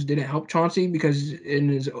Trailblazers didn't help Chauncey because in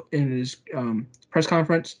his press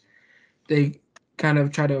conference, they kind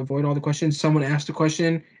of tried to avoid all the questions. Someone asked a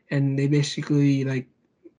question and they basically like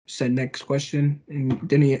said next question and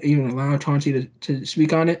didn't even allow Chauncey to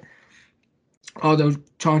speak on it. Although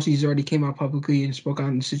Chauncey's already came out publicly and spoke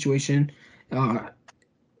on the situation,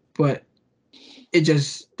 but it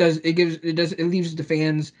just does it leaves the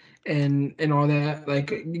fans and all that,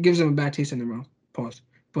 like, it gives them a bad taste in their mouth. Pause.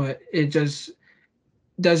 But it just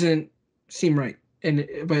doesn't seem right.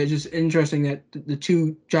 But it's just interesting that the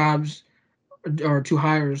two jobs or two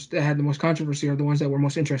hires that had the most controversy are the ones that we're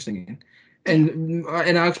most interested in. And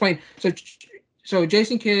I'll explain. So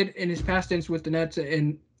Jason Kidd in his past stints with the Nets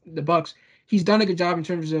and the Bucks, he's done a good job in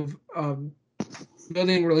terms of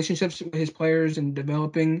building relationships with his players and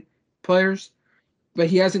developing players, but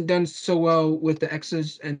he hasn't done so well with the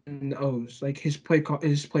X's and the O's, like his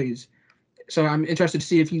plays. So I'm interested to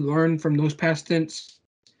see if he learned from those past stints,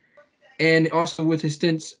 and also with his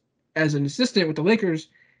stints as an assistant with the Lakers,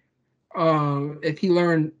 if he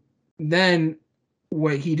learned then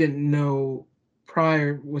what he didn't know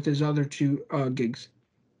prior with his other two gigs.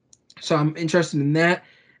 So I'm interested in that.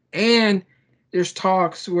 And there's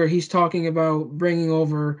talks where he's talking about bringing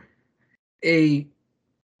over a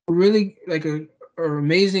really like a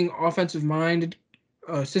amazing offensive minded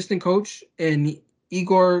assistant coach and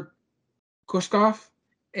Igor Kuskov,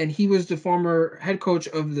 and he was the former head coach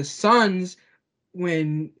of the Suns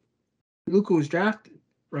when Luka was drafted,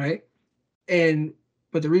 right?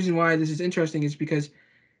 But the reason why this is interesting is because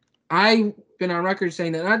I've been on record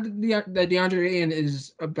saying that that DeAndre Ayton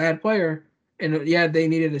is a bad player, and yeah, they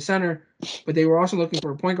needed a center, but they were also looking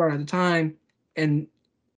for a point guard at the time. And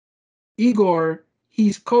Igor,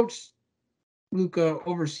 he's coached Luka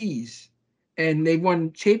overseas, and they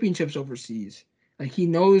won championships overseas. Like,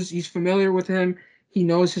 he's familiar with him. He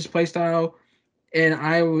knows his play style. And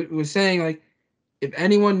I was saying, like, if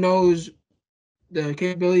anyone knows the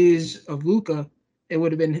capabilities of Luka, it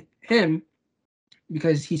would have been him,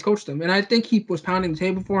 because he's coached them. And I think he was pounding the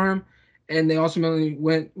table for him. And they ultimately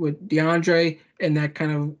went with DeAndre, and that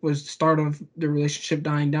kind of was the start of the relationship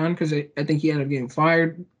dying down, because I think he ended up getting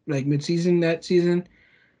fired like mid-season that season.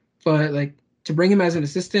 But like, to bring him as an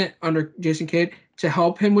assistant under Jason Kidd to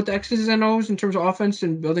help him with the X's and O's in terms of offense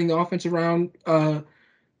and building the offense around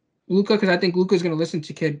Luka, because I think Luka is going to listen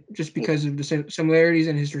to Kidd just because of the similarities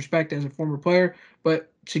and his respect as a former player.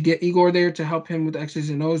 But to get Igor there to help him with the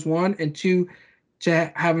X's and O's, one, and two,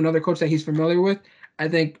 to have another coach that he's familiar with, I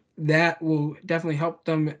think that will definitely help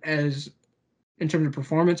them as in terms of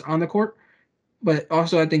performance on the court. But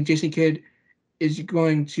also, I think Jason Kidd is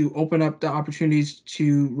going to open up the opportunities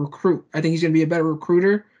to recruit. I think he's going to be a better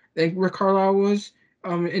recruiter than Rick Carlisle was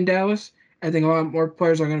in Dallas. I think a lot more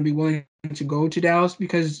players are going to be willing to go to Dallas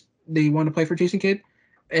because they want to play for Jason Kidd.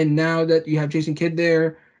 And now that you have Jason Kidd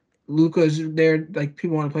there, Luka's there, like,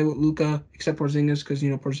 people want to play with Luka, except Porzingis, because,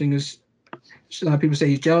 Porzingis, a lot of people say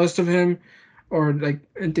he's jealous of him, or like,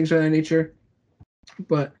 and things of that nature.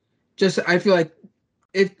 But just, I feel like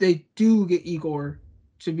if they do get Igor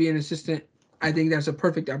to be an assistant, I think that's a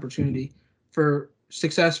perfect opportunity for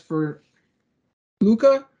success for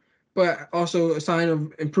Luka, but also a sign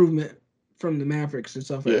of improvement from the Mavericks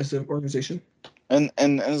itself as an organization. And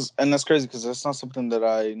that's crazy, because that's not something that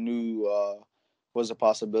I knew was a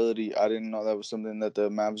possibility. I didn't know that was something that the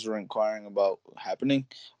Mavs were inquiring about happening.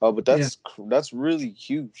 But that's really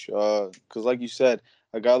huge. Because like you said,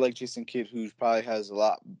 a guy like Jason Kidd, who probably has a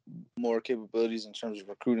lot more capabilities in terms of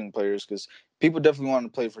recruiting players, because people definitely want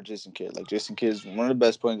to play for Jason Kidd. Like, Jason Kidd is one of the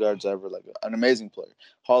best point guards ever, like an amazing player,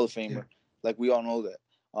 Hall of Famer. Yeah. Like, we all know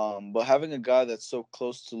that. But having a guy that's so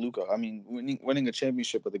close to Luka, I mean, winning a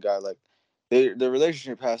championship with a guy like, the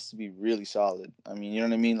relationship has to be really solid. I mean, you know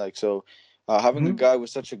what I mean? Like, so having a guy with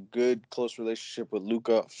such a good, close relationship with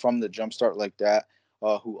Luka from the jumpstart like that,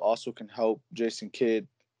 who also can help Jason Kidd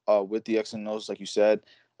with the X and O's, like you said,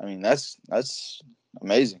 I mean, that's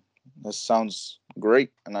amazing. That sounds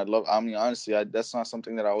great. And honestly, that's not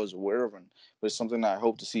something that I was aware of, but it's something that I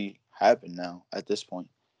hope to see happen now at this point.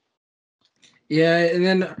 Yeah, and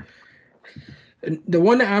then the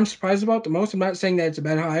one that I'm surprised about the most, I'm not saying that it's a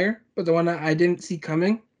bad hire, but the one that I didn't see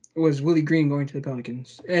coming was Willie Green going to the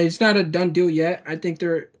Pelicans. And it's not a done deal yet. I think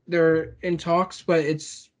they're in talks, but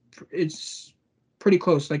it's pretty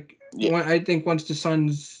close. Like, I think once the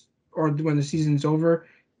Suns, or when the season's over,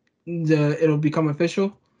 it'll become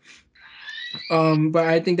official. But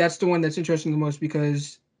I think that's the one that's interesting the most,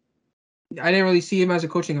 because I didn't really see him as a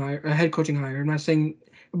head coaching hire. I'm not saying,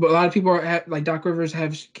 but a lot of people like Doc Rivers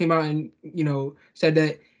came out and said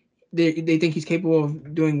that they think he's capable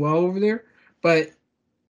of doing well over there. But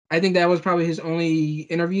I think that was probably his only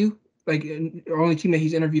interview, like, only team that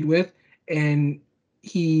he's interviewed with, and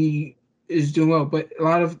he is doing well. But a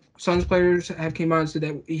lot of Suns players have came out and said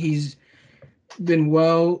that he's been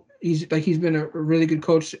well. He's been a really good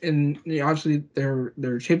coach, and obviously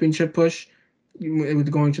their championship push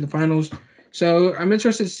with going to the finals. So I'm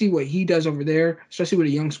interested to see what he does over there, especially with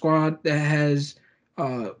a young squad that has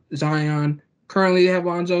Zion. Currently, they have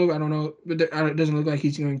Lonzo. I don't know, but it doesn't look like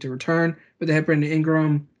he's going to return. But they have Brandon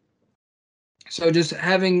Ingram. So just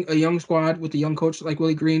having a young squad with a young coach like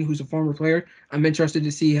Willie Green, who's a former player, I'm interested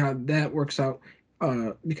to see how that works out.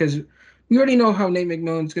 Because we already know how Nate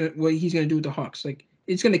McMillan's what he's gonna do with the Hawks. Like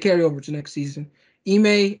it's gonna carry over to next season.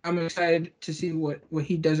 Ime, I'm excited to see what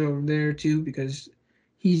he does over there too, because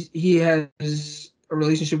he has a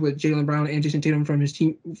relationship with Jaylen Brown and Jason Tatum from his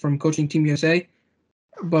team from coaching Team USA,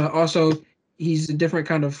 but also he's a different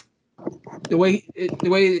kind of the way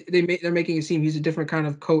they're making it seem he's a different kind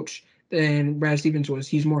of coach than Brad Stevens was.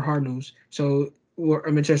 He's more hard nosed. So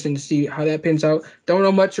I'm interested to see how that pans out. Don't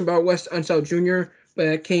know much about Wes Unseld Jr., but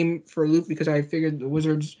that came for a loop because I figured the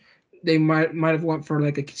Wizards they might have went for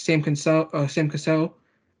like a Sam Cassell,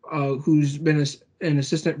 who's been an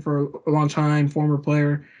assistant for a long time, former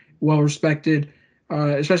player, well respected,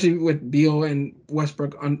 especially with Beal and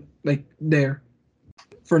Westbrook on like there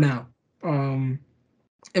for now. And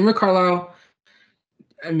Rick Carlisle,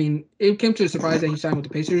 I mean, it came to a surprise that he signed with the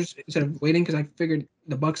Pacers instead of waiting because I figured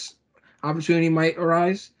the Bucks opportunity might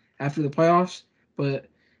arise after the playoffs. But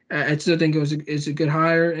I still think it's a good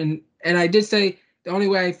hire. And I did say the only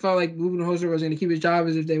way I felt like Budenholzer was going to keep his job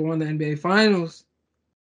is if they won the NBA Finals.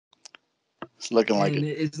 It's looking like And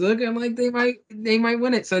it. it's looking like they might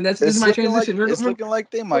win it. So this It's is my transition. looking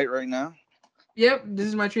like they might right now. Yep, this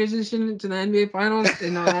is my transition to the NBA Finals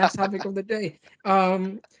and the last topic of the day.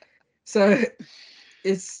 So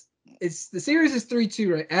it's the series is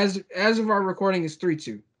 3-2, right? As of our recording, it's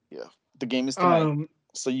 3-2. Yeah, the game is tonight, Um,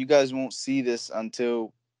 so you guys won't see this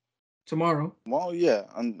until tomorrow. well, yeah.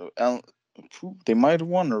 They might have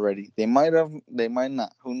won already. They might have. They might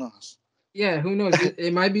not. Who knows? Yeah, who knows?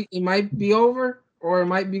 It might be over or it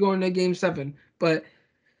might be going to Game 7. But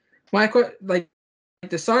like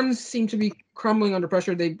the Suns seem to be crumbling under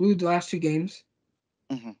pressure. They blew the last two games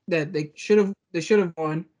Mm-hmm. that they should have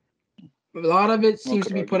won. A lot of it seems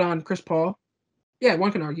to be put on Chris Paul. Yeah,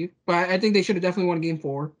 one can argue, but I think they should have definitely won Game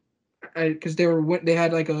 4 because they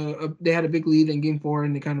had like they had a big lead in Game 4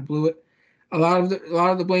 and they kind of blew it. A lot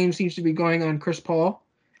of the blame seems to be going on Chris Paul,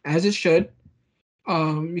 as it should,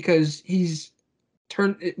 because he's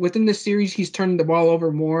turned within this series. He's turned the ball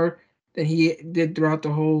over more than he did throughout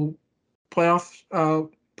the whole playoff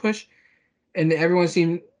push, and everyone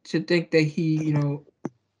seemed to think that he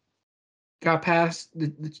got past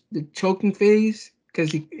the choking phase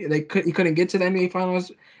because he couldn't get to the NBA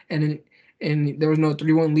Finals, and there was no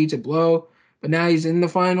 3-1 lead to blow. But now he's in the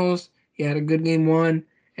finals. He had a good game 1,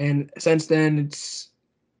 and since then it's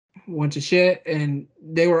went to shit. And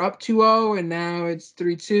they were up 2-0, and now it's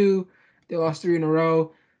 3-2. They lost 3 in a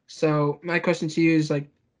row. So my question to you is like,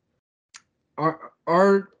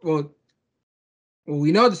 well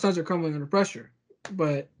we know the Suns are coming under pressure,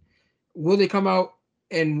 but will they come out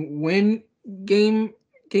and win game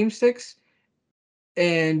 6?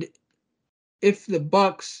 And if the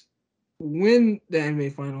Bucks win the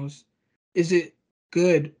NBA Finals, is it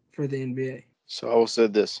good for the NBA? So I will say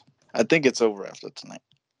this: I think it's over after tonight.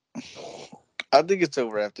 I think it's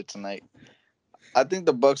over after tonight. I think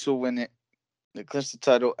the Bucks will win it. They clinch the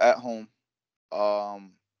title at home.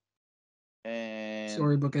 And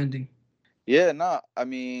Storybook ending. yeah, no, I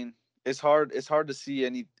mean it's hard. It's hard to see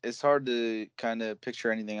any. It's hard to kind of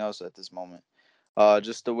picture anything else at this moment.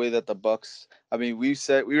 Just the way that the Bucks. I mean, we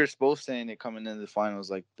were both saying it coming into the finals.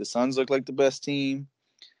 Like the Suns look like the best team.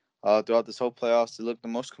 Throughout this whole playoffs, they look the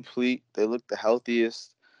most complete. They look the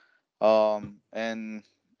healthiest. And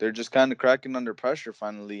they're just kind of cracking under pressure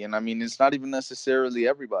finally. And I mean, it's not even necessarily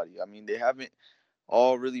everybody. I mean, they haven't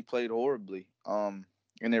all really played horribly. And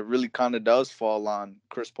it really kind of does fall on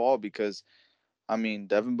Chris Paul because, I mean,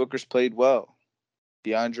 Devin Booker's played well.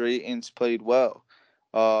 DeAndre Ayton's played well.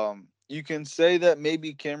 You can say that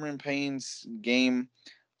maybe Cameron Payne's game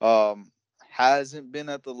hasn't been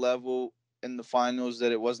at the level in the finals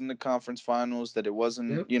that it was in the conference finals, that it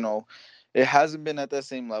wasn't, it hasn't been at that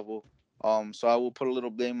same level. So I will put a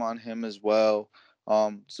little blame on him as well.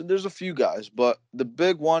 So there's a few guys, but the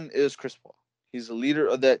big one is Chris Paul. He's the leader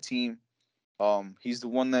of that team. He's the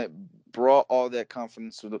one that brought all that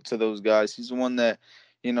confidence to those guys. He's the one that,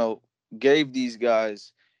 gave these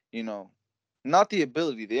guys, not the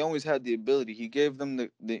ability. They always had the ability. He gave them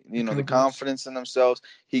the confidence in themselves.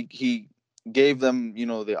 He gave them, the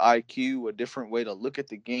IQ, a different way to look at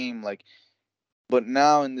the game. But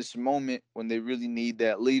now in this moment when they really need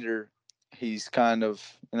that leader, he's kind of,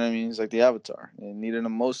 you know what I mean? He's like the Avatar. He needed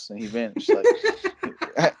him most, and he vanished. Like,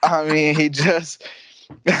 I mean, he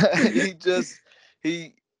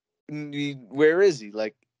where is he?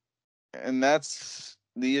 Like, and that's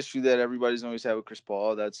the issue that everybody's always had with Chris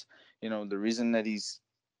Paul. That's, the reason that it's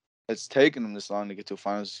taken him this long to get to a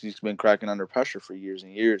finals. He's been cracking under pressure for years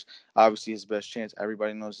and years. Obviously, his best chance,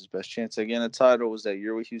 everybody knows his best chance to get a title was that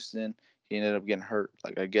year with Houston. He ended up getting hurt.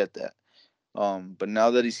 Like, I get that. But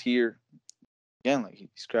now that he's here, again, like,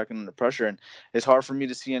 he's cracking under pressure, and it's hard for me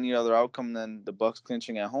to see any other outcome than the Bucks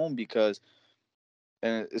clinching at home, because,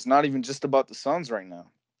 and it's not even just about the Suns right now.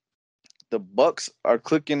 The Bucks are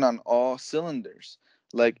clicking on all cylinders.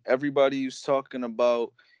 Like, everybody's talking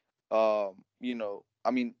about, I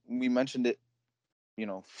mean, we mentioned it,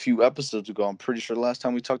 a few episodes ago. I'm pretty sure the last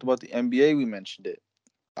time we talked about the NBA, we mentioned it.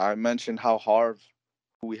 I mentioned how Harv,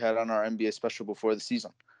 who we had on our NBA special before the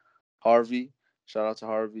season, Harvey, shout out to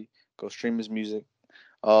Harvey, go stream his music.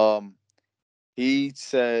 He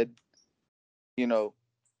said, the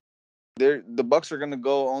Bucks are going to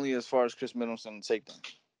go only as far as Chris Middleton take them.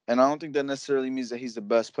 And I don't think that necessarily means that he's the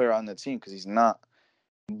best player on the team, because he's not.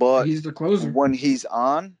 But he's the closer. When he's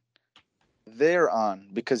on, they're on,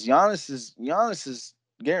 because Giannis is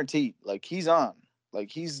guaranteed. Like, he's on. Like,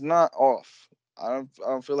 he's not off. I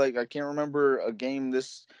don't feel like, I can't remember a game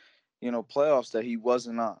this, playoffs that he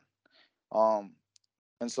wasn't on.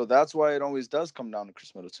 And so that's why it always does come down to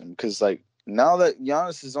Chris Middleton, because, like, now that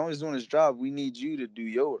Giannis is always doing his job, we need you to do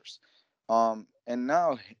yours. And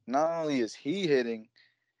now not only is he hitting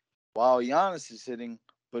while Giannis is hitting,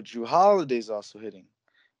 but Jrue Holiday's also hitting.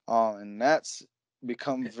 And that's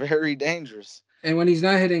become very dangerous. And when he's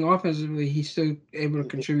not hitting offensively, he's still able to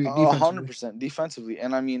contribute defensively. 100% defensively.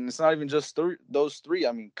 And, I mean, it's not even just those three.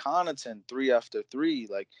 I mean, Connaughton, 3 after 3.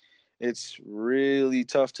 Like, it's really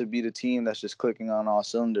tough to beat a team that's just clicking on all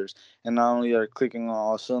cylinders. And not only are clicking on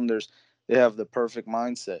all cylinders, they have the perfect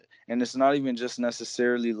mindset. And it's not even just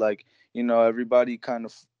necessarily like, everybody kind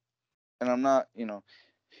of – and I'm not,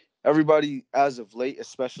 everybody, as of late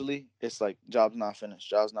especially, it's like, job's not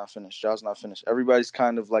finished. Everybody's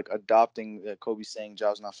kind of like adopting Kobe saying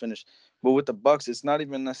job's not finished. But with the Bucks, it's not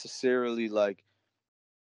even necessarily like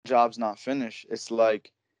job's not finished. It's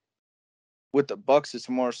like, with the Bucks, it's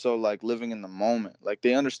more so like living in the moment. Like,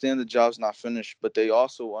 they understand the job's not finished, but they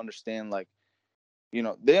also understand, like,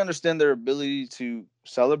 they understand their ability to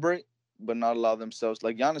celebrate, but not allow themselves.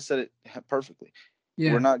 Like, Giannis said it perfectly.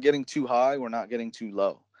 Yeah. We're not getting too high. We're not getting too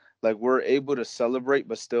low. Like, we're able to celebrate,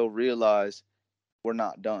 but still realize we're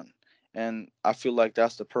not done. And I feel like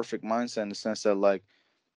that's the perfect mindset, in the sense that, like,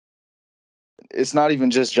 it's not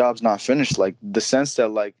even just jobs not finished. Like, the sense that,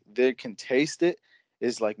 like, they can taste it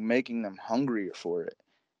is, like, making them hungrier for it.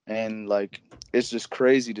 And, like, it's just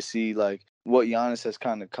crazy to see, like, what Giannis has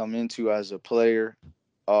kind of come into as a player.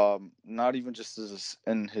 Not even just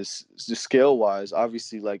in his skill wise.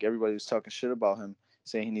 Obviously, like, everybody was talking shit about him,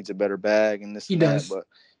 saying he needs a better bag and this and that. But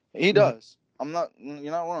he does.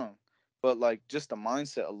 You're not wrong. But, like, just the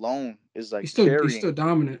mindset alone is, like, carrying. He's still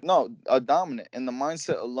dominant. No, dominant. And the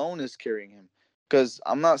mindset alone is carrying him. Because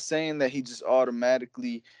I'm not saying that he just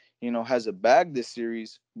automatically, has a bag this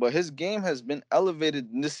series. But his game has been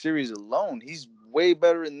elevated in this series alone. He's way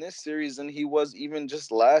better in this series than he was even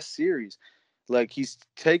just last series. Like, he's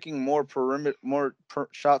taking more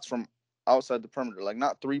shots from outside the perimeter. Like,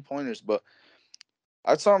 not 3-pointers, but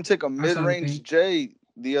I saw him take a mid-range J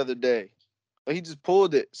the other day. He just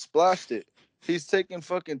pulled it, splashed it. He's taking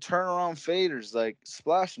fucking turnaround faders, like,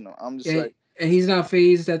 splashing them. I'm just like, and he's not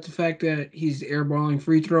phased at the fact that he's airballing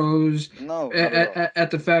free throws. No,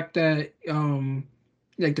 at the fact that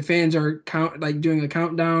like, the fans are doing a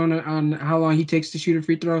countdown on how long he takes to shoot a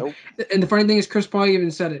free throw. Nope. And the funny thing is, Chris Paul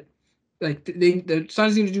even said it. Like, the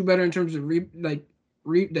Suns need to do better in terms of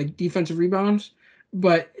defensive rebounds.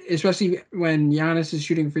 But especially when Giannis is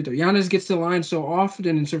shooting free throw. Giannis gets to the line so often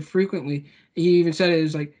and so frequently. He even said it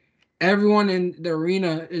was like everyone in the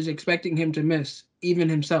arena is expecting him to miss, even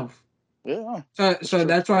himself. Yeah. So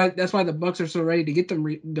that's why the Bucks are so ready to get them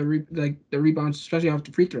the rebounds, especially off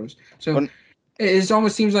the free throws. So it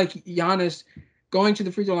almost seems like Giannis going to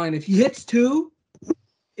the free throw line, if he hits 2,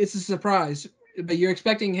 it's a surprise. But you're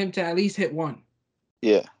expecting him to at least hit 1.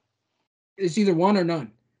 Yeah. It's either 1 or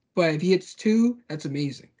none. But if he hits 2, that's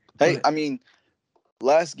amazing. Hey, I mean,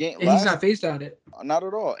 last game... And he's not phased out it. Not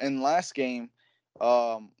at all. In last game,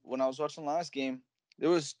 when I was watching last game, there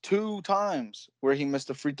was 2 times where he missed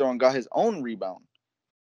a free throw and got his own rebound.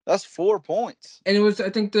 That's 4 points. And it was, I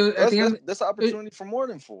think, that's an opportunity for more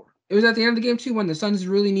than 4. It was at the end of the game, too, when the Suns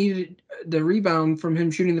really needed the rebound from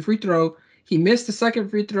him shooting the free throw. He missed the second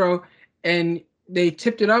free throw, and they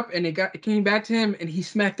tipped it up and it came back to him and he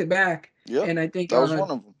smacked it back. Yep, And I think that was one of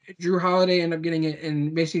them. Drew Holiday ended up getting it,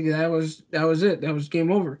 and basically that was it. That was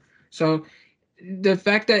game over. So the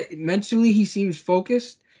fact that mentally he seems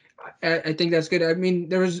focused, I think that's good. I mean,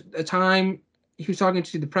 there was a time he was talking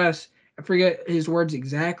to the press. I forget his words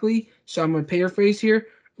exactly, so I'm gonna paraphrase here.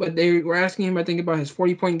 But they were asking him, I think, about his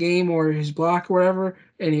 40-point game or his block or whatever,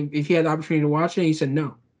 and if he had the opportunity to watch it, he said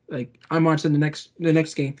no. Like, I'm watching the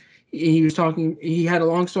next game. He was talking. He had a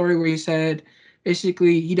long story where he said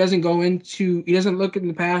basically he doesn't look in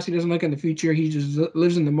the past, he doesn't look in the future. He just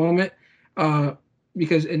lives in the moment.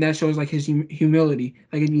 Because and that shows like his humility.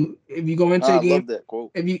 Like if you go into I a game, love that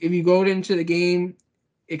quote. if you go into the game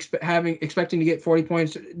expecting to get 40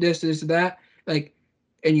 points, this that, like,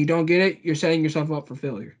 and you don't get it, you're setting yourself up for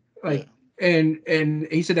failure. Like, and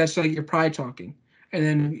he said that's like your pride talking. And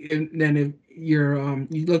then if you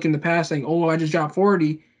look in the past saying, oh, I just dropped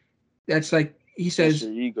 40, that's like he That's says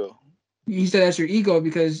your ego. he said that's your ego,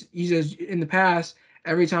 because he says in the past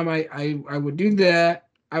every time I would do that,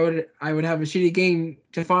 I would have a shitty game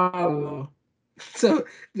to follow. So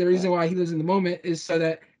the reason why he lives in the moment is so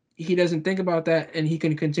that he doesn't think about that and he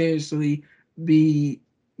can continuously be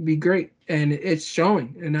great, and it's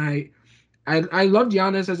showing. And I loved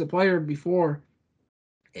Giannis as a player before,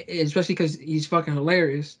 especially because he's fucking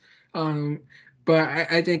hilarious. Um, but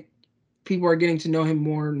I think people are getting to know him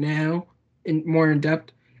more now and more in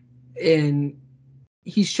depth, and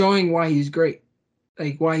he's showing why he's great,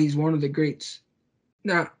 like why he's one of the greats.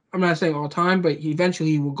 Now, I'm not saying all time, but eventually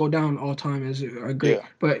he will go down all time as a great. Yeah.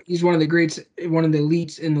 But he's one of the greats, one of the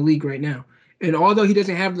elites in the league right now. And although he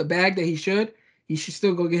doesn't have the bag that he should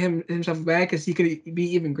still go get himself a bag because he could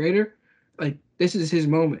be even greater. Like, this is his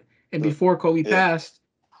moment. And before Kobe passed,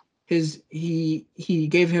 he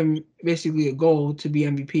gave him basically a goal to be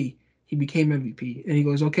MVP. He became MVP, and he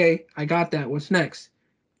goes, "Okay, I got that. What's next?"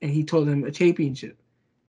 And he told him a championship.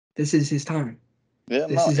 This is his time. Yeah,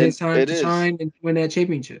 This no, is his time it to is. shine and win that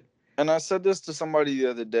championship. And I said this to somebody the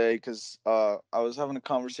other day because I was having a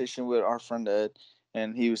conversation with our friend Ed,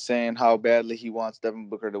 and he was saying how badly he wants Devin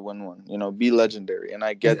Booker to win one, be legendary. And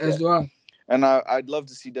I get As that. do I. And I'd love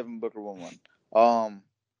to see Devin Booker win one.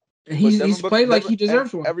 And But he's played like he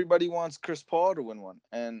deserves one. Everybody wants Chris Paul to win one.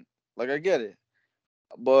 And, like, I get it.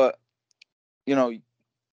 But,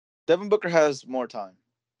 Devin Booker has more time.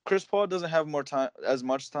 Chris Paul doesn't have as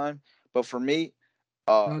much time. But for me,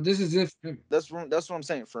 No, this is it for him. that's what I'm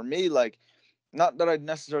saying. For me, like, not that I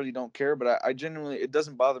necessarily don't care, but I genuinely, it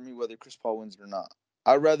doesn't bother me whether Chris Paul wins it or not.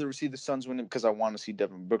 I'd rather see the Suns win it because I want to see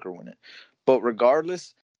Devin Booker win it. But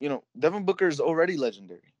regardless, Devin Booker is already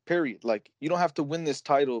legendary, period. Like, you don't have to win this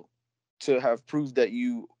title to have proved that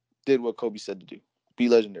you did what Kobe said to do, be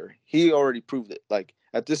legendary. He already proved it. Like,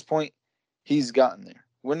 at this point, he's gotten there.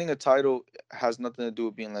 Winning a title has nothing to do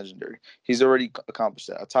with being legendary. He's already accomplished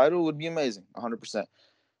that. A title would be amazing, 100%.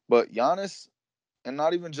 But Giannis, and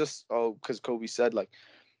not even just because Kobe said, like,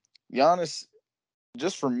 Giannis,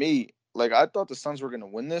 just for me, like, I thought the Suns were gonna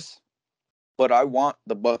win this, but I want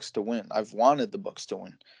the Bucks to win. I've wanted the Bucks to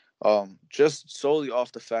win, just solely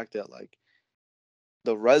off the fact that, like,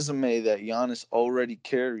 the resume that Giannis already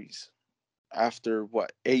carries after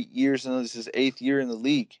 8 years, and this is 8th year in the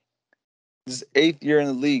league. This is 8th year in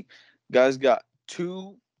the league. Guys got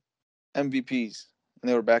 2 MVPs, and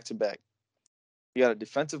they were back to back. He got a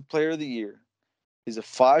Defensive Player of the Year. He's a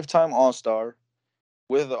 5-time All-Star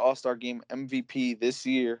with the All-Star Game MVP this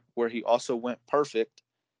year, where he also went perfect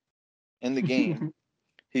in the game.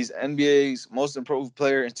 He's NBA's Most Improved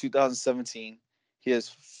Player in 2017. He has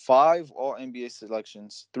 5 All-NBA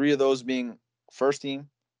selections, 3 of those being first team,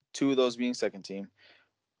 2 of those being second team.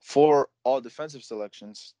 4 All-Defensive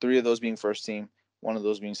selections, 3 of those being first team, 1 of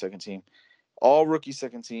those being second team. All rookie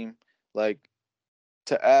second team. Like,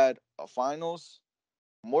 to add a finals,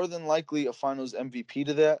 more than likely a finals MVP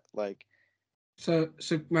to that, like. So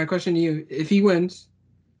my question to you: if he wins,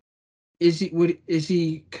 is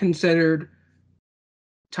he considered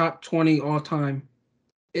top 20 all time?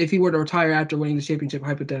 If he were to retire after winning the championship,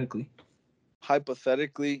 hypothetically.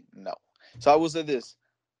 Hypothetically, no. So I will say this: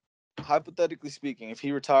 hypothetically speaking, if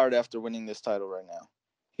he retired after winning this title right now,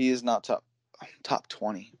 he is not top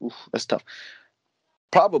 20. Oof, that's tough.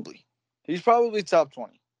 Probably. He's probably top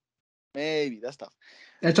 20. Maybe. That's tough.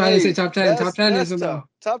 That's why I say top 10. Top 10 is tough.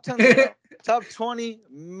 Top 10 is no. Top 20,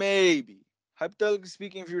 maybe. Hypothetically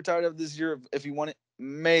speaking, if he retired after this year, if he won it,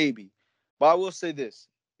 maybe. But I will say this: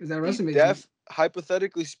 is that resume?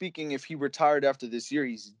 Hypothetically speaking, if he retired after this year,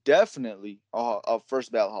 he's definitely a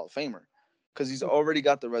first ballot Hall of Famer, because he's already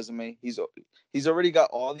got the resume. He's already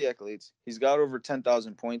got all the accolades. He's got over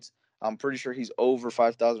 10,000 points. I'm pretty sure he's over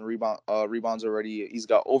 5,000 rebounds already. He's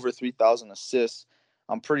got over 3,000 assists.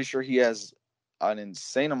 I'm pretty sure he has an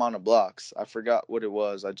insane amount of blocks. I forgot what it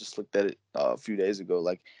was. I just looked at it a few days ago.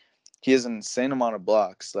 Like, he has an insane amount of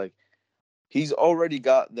blocks. Like, he's already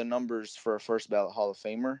got the numbers for a first ballot Hall of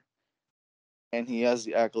Famer, and he has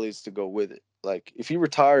the accolades to go with it. Like, if he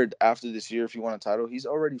retired after this year, if he won a title, he's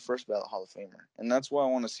already first ballot Hall of Famer, and that's why I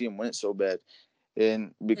want to see him win it so bad.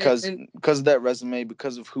 And because of that resume,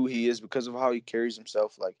 because of who he is, because of how he carries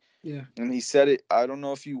himself, like, yeah. And he said it. I don't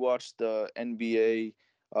know if you watched the NBA,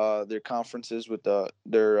 their conferences with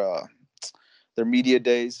their media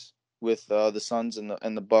days with the Suns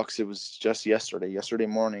and the Bucks. It was just yesterday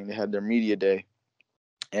morning. They had their media day,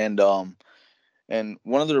 and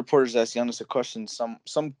one of the reporters asked Giannis a question, some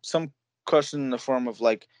question in the form of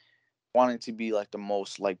like wanting to be like the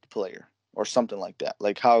most liked player or something like that.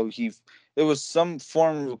 Like how it was some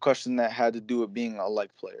form of a question that had to do with being a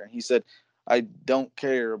liked player. And he said, I don't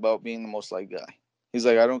care about being the most liked guy. He's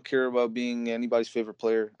like, I don't care about being anybody's favorite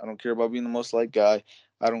player. I don't care about being the most liked guy.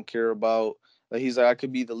 I don't care about like he's like, I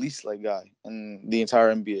could be the least liked guy in the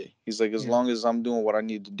entire NBA. He's like, as long as I'm doing what I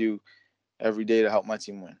need to do every day to help my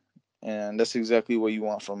team win. And that's exactly what you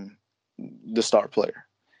want from the star player.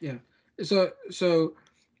 Yeah. So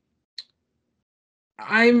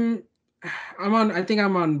I think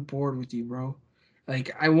I'm on board with you, bro.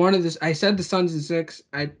 Like I wanted this. I said the Suns in 6.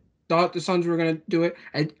 I thought the Suns were gonna do it.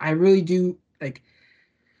 I really do. Like,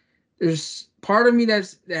 there's part of me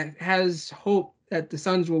that has hope that the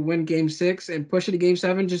Suns will win Game 6 and push it to Game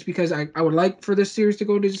 7, just because I would like for this series to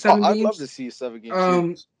go to 7 games. I'd love to see a 7-game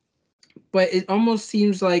series. But it almost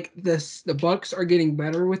seems like the Bucks are getting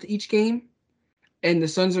better with each game, and the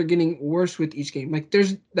Suns are getting worse with each game. Like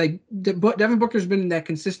there's like Devin Booker's been that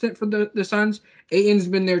consistent for the Suns. Ayton's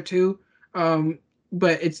been there too.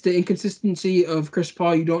 But it's the inconsistency of Chris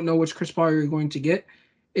Paul. You don't know which Chris Paul you're going to get.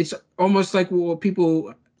 It's almost like what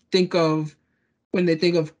people think of when they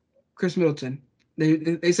think of Chris Middleton.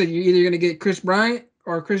 They said you're either going to get Chris Bryant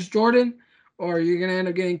or Chris Jordan, or you're going to end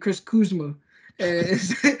up getting Chris Kuzma.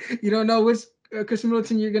 You don't know which Chris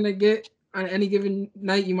Middleton you're going to get on any given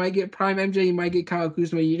night. You might get prime MJ, you might get Kyle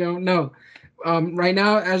Kuzma. You don't know. Right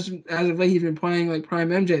now, as of late, he's been playing like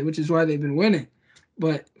prime MJ, which is why they've been winning.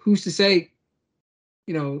 But who's to say,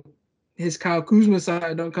 his Kyle Kuzma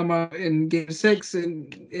side don't come out in Game 6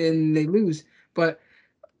 and they lose. But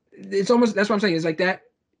it's almost, that's what I'm saying. It's like that.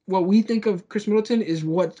 What we think of Chris Middleton is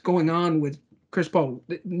what's going on with Chris Paul.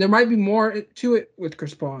 There might be more to it with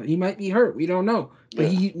Chris Paul. He might be hurt. We don't know. But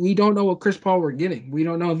we don't know what Chris Paul we're getting. We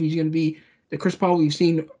don't know if he's going to be the Chris Paul we've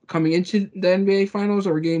seen coming into the NBA Finals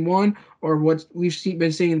or Game 1, or what we've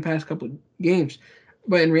been seeing in the past couple of games.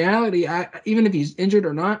 But in reality, even if he's injured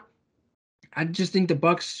or not, I just think the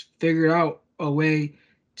Bucks figured out a way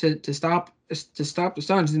to stop the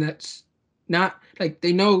Suns, and that's not like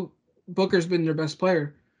they know Booker's been their best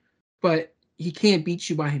player, but he can't beat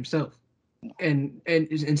you by himself. And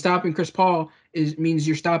stopping Chris Paul means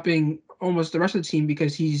you're stopping almost the rest of the team,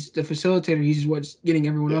 because he's the facilitator. He's what's getting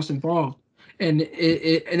everyone else involved, and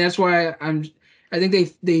and that's why I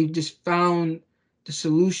think they just found the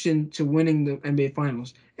solution to winning the NBA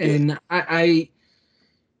Finals. And I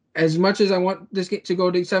as much as I want this game to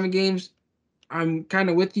go to 7 games, I'm kind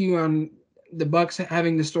of with you on the Bucks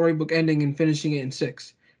having the storybook ending and finishing it in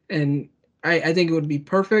 6. And I think it would be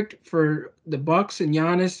perfect for the Bucks and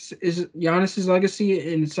Giannis's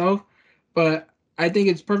legacy in itself, but I think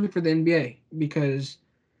it's perfect for the NBA because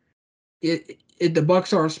the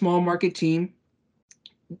Bucks are a small market team.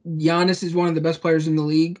 Giannis is one of the best players in the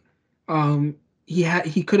league.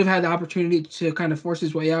 He could have had the opportunity to kind of force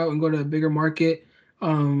his way out and go to a bigger market,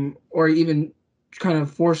 or even kind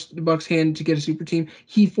of force the Bucks' hand to get a super team.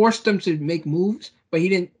 He forced them to make moves, but he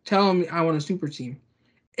didn't tell them, I want a super team.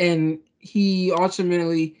 And he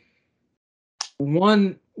ultimately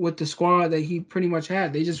won with the squad that he pretty much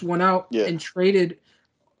had. They just went out and traded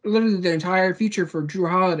literally their entire future for Jrue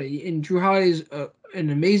Holiday. And Jrue Holiday is an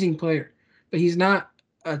amazing player, but he's not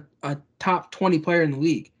a top 20 player in the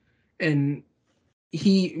league. And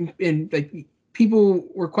people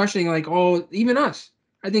were questioning, like, even us.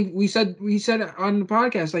 I think we said on the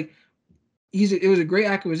podcast, like, it was a great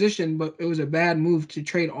acquisition, but it was a bad move to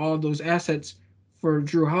trade all of those assets for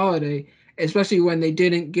Jrue Holiday, especially when they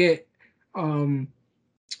didn't get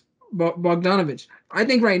Bogdanovich. I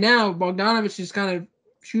think right now Bogdanovich is kind of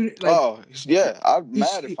shooting. Like, I'm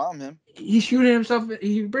mad if I'm him. He's shooting himself.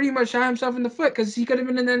 He pretty much shot himself in the foot, because he could have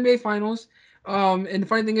been in the NBA Finals. And the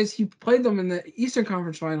funny thing is, he played them in the Eastern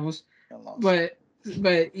Conference Finals, but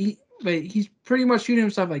he's pretty much shooting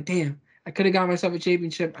himself like, damn, I could have got myself a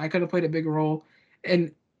championship. I could have played a bigger role.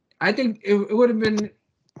 And I think it would have been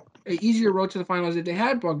an easier road to the finals if they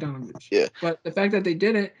had Bogdanovich. Yeah. But the fact that they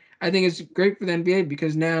didn't, I think it's great for the NBA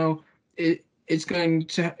because now it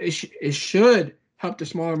should help the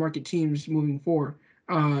smaller market teams moving forward.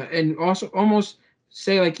 And also almost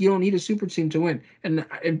say like you don't need a super team to win.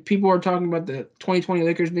 And people are talking about the 2020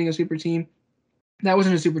 Lakers being a super team. That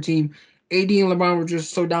wasn't a super team. AD and LeBron were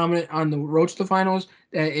just so dominant on the road to the finals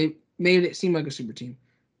that it made it seem like a super team.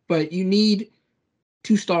 But you need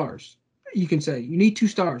 2 stars. You can say you need 2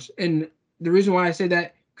 stars, and the reason why I say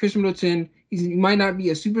that, Chris Middleton, he might not be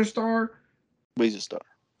a superstar, but he's a star.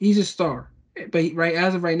 He's a star, but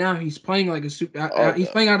as of right now, he's playing like a super. He's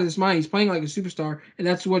playing out of his mind. He's playing like a superstar, and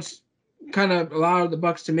that's what's kind of allowed the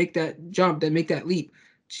Bucks to make that jump, make that leap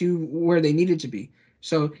to where they needed to be.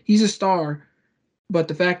 So he's a star, but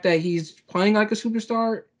the fact that he's playing like a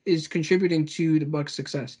superstar is contributing to the Bucks'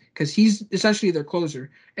 success because he's essentially their closer.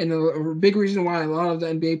 And a big reason why a lot of the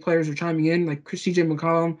NBA players are chiming in, like CJ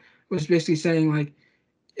McCollum was basically saying, like,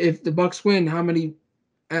 if the Bucks win, how many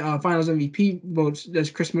Finals MVP votes does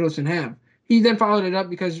Chris Middleton have? He then followed it up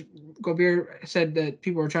because Gobert said that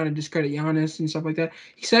people are trying to discredit Giannis and stuff like that.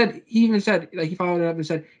 He even said, like, he followed it up and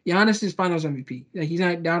said, Giannis is Finals MVP. Like, he's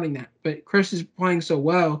not doubting that. But Chris is playing so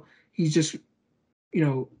well, he's just,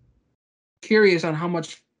 curious on how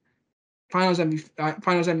much Finals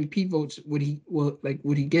MVP votes would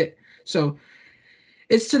he get. So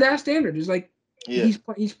it's to that standard. It's like he's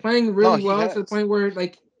playing really well to the point where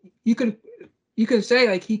like you can say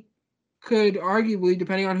like he could arguably,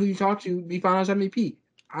 depending on who you talk to, be Finals MVP.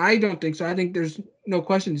 I don't think so. I think there's no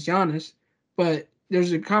question it's Giannis, but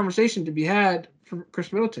there's a conversation to be had for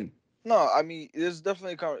Chris Middleton. No, I mean, there's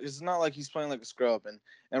definitely it's not like he's playing like a scrub,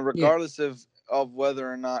 and regardless of whether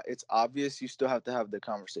or not it's obvious, you still have to have the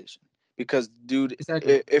conversation. Because, dude,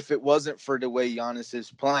 exactly. If it wasn't for the way Giannis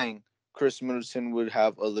is playing, Chris Middleton would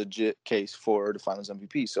have a legit case for the Finals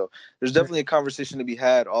MVP. So there's definitely a conversation to be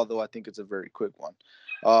had, although I think it's a very quick one.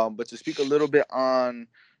 But to speak a little bit on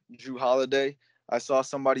Jrue Holiday, I saw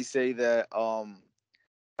somebody say that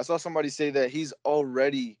he's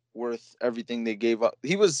already worth everything they gave up.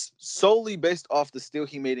 He was solely based off the steal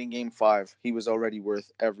he made in Game 5. He was already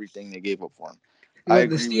worth everything they gave up for him. I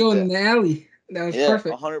agree the steal in the alley. That was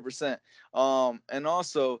perfect. 100%. And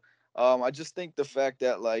also, I just think the fact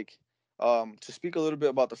that, like, to speak a little bit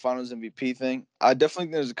about the Finals MVP thing, I definitely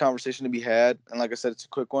think there's a conversation to be had. And like I said, it's a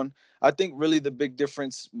quick one. I think really the big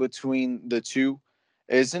difference between the two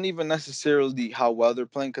isn't even necessarily how well they're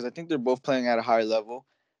playing, because I think they're both playing at a high level,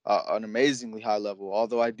 an amazingly high level.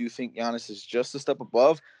 Although I do think Giannis is just a step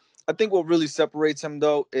above. I think what really separates him,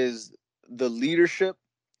 though, is the leadership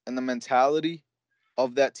and the mentality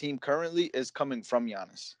of that team currently is coming from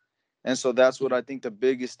Giannis. And so that's what I think the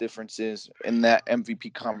biggest difference is in that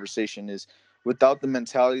MVP conversation is without the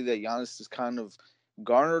mentality that Giannis has kind of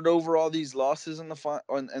garnered over all these losses in the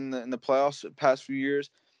playoffs the past few years.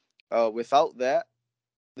 Without that,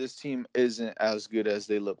 this team isn't as good as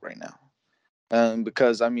they look right now.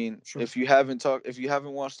 Because I mean, if you haven't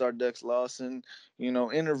watched our Dex Lawson,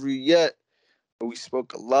 interview yet, we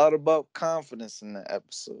spoke a lot about confidence in that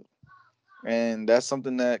episode. And that's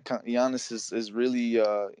something that Giannis is really,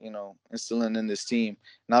 instilling in this team.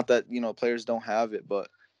 Not that, players don't have it, but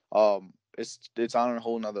it's on a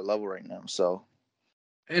whole nother level right now. So,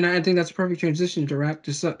 and I think that's a perfect transition to wrap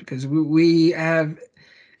this up because we have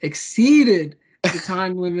exceeded the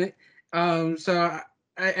time limit. So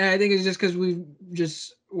I think it's just because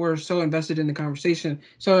we're so invested in the conversation.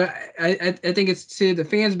 So I think it's to the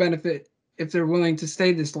fans' benefit if they're willing to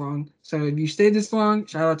stay this long. So if you stayed this long,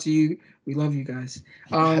 shout out to you. We love you guys.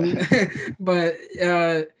 But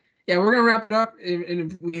we're gonna wrap it up.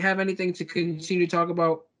 And if we have anything to continue to talk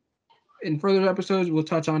about in further episodes, we'll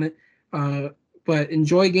touch on it. But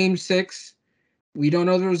enjoy Game 6. We don't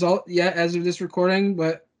know the result yet as of this recording,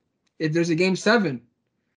 but if there's a Game 7,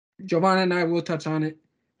 Giovanna and I will touch on it.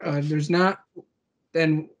 If there's not,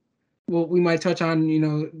 then we might touch on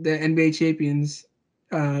the NBA champions,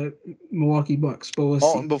 Milwaukee Bucks. But we'll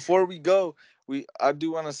see. Before we go, I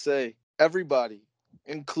do want to say everybody,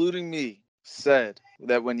 including me, said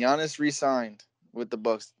that when Giannis re-signed with the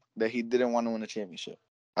Bucks that he didn't want to win a championship.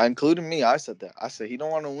 Including me, I said that. I said he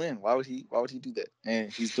don't want to win. Why would he do that?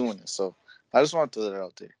 And he's doing it. So I just want to throw that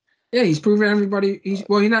out there. Yeah, he's proving everybody. He's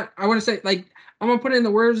not. I want to say, like, I'm gonna put it in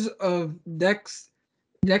the words of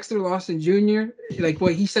Dexter Lawson Jr. Like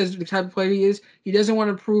what he says, the type of player he is. He doesn't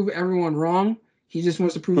want to prove everyone wrong. He just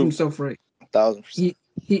wants to prove himself right. 1,000%.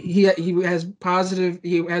 He has a positive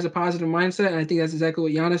mindset, and I think that's exactly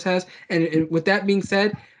what Giannis has. And with that being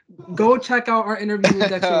said, go check out our interview with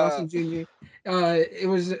Dexter Lawson Jr. It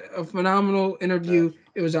was a phenomenal interview.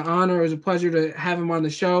 It was an honor. It was a pleasure to have him on the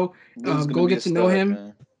show. Dude's gonna Go be get a to know stud, him.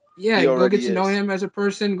 man. Yeah, He go already get to know is. him as a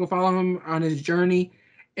person. Go follow him on his journey.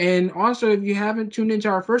 And also, if you haven't tuned into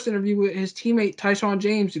our first interview with his teammate Tyson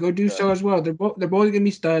James, go do so as well. They're both gonna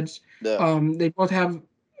be studs. Yeah. They both have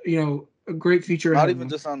a great future Not ahead of even them.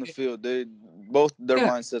 just on the field. Both their Yeah.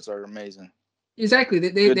 mindsets are amazing. Exactly.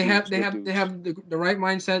 Good They have dudes, they good have dudes. they have the right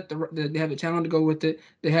mindset. They have the talent to go with it.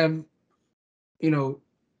 They have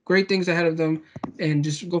great things ahead of them, and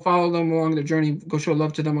just go follow them along their journey. Go show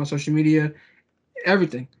love to them on social media,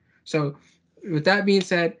 everything. So, with that being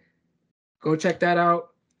said, go check that out.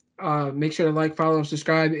 Make sure to like, follow, and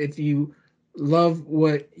subscribe if you love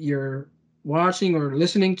what you're watching or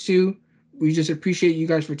listening to. We just appreciate you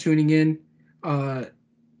guys for tuning in.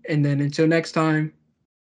 And then until next time,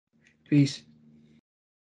 peace.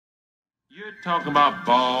 You're talking about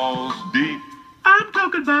balls deep. I'm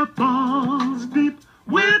talking about balls deep.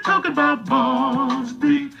 We're talking about balls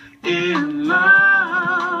deep in love.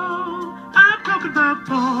 I'm talking about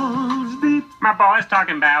balls deep. My boy's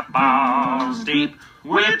talking about balls deep.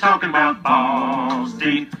 We're talking about balls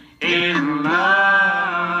deep in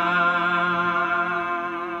love.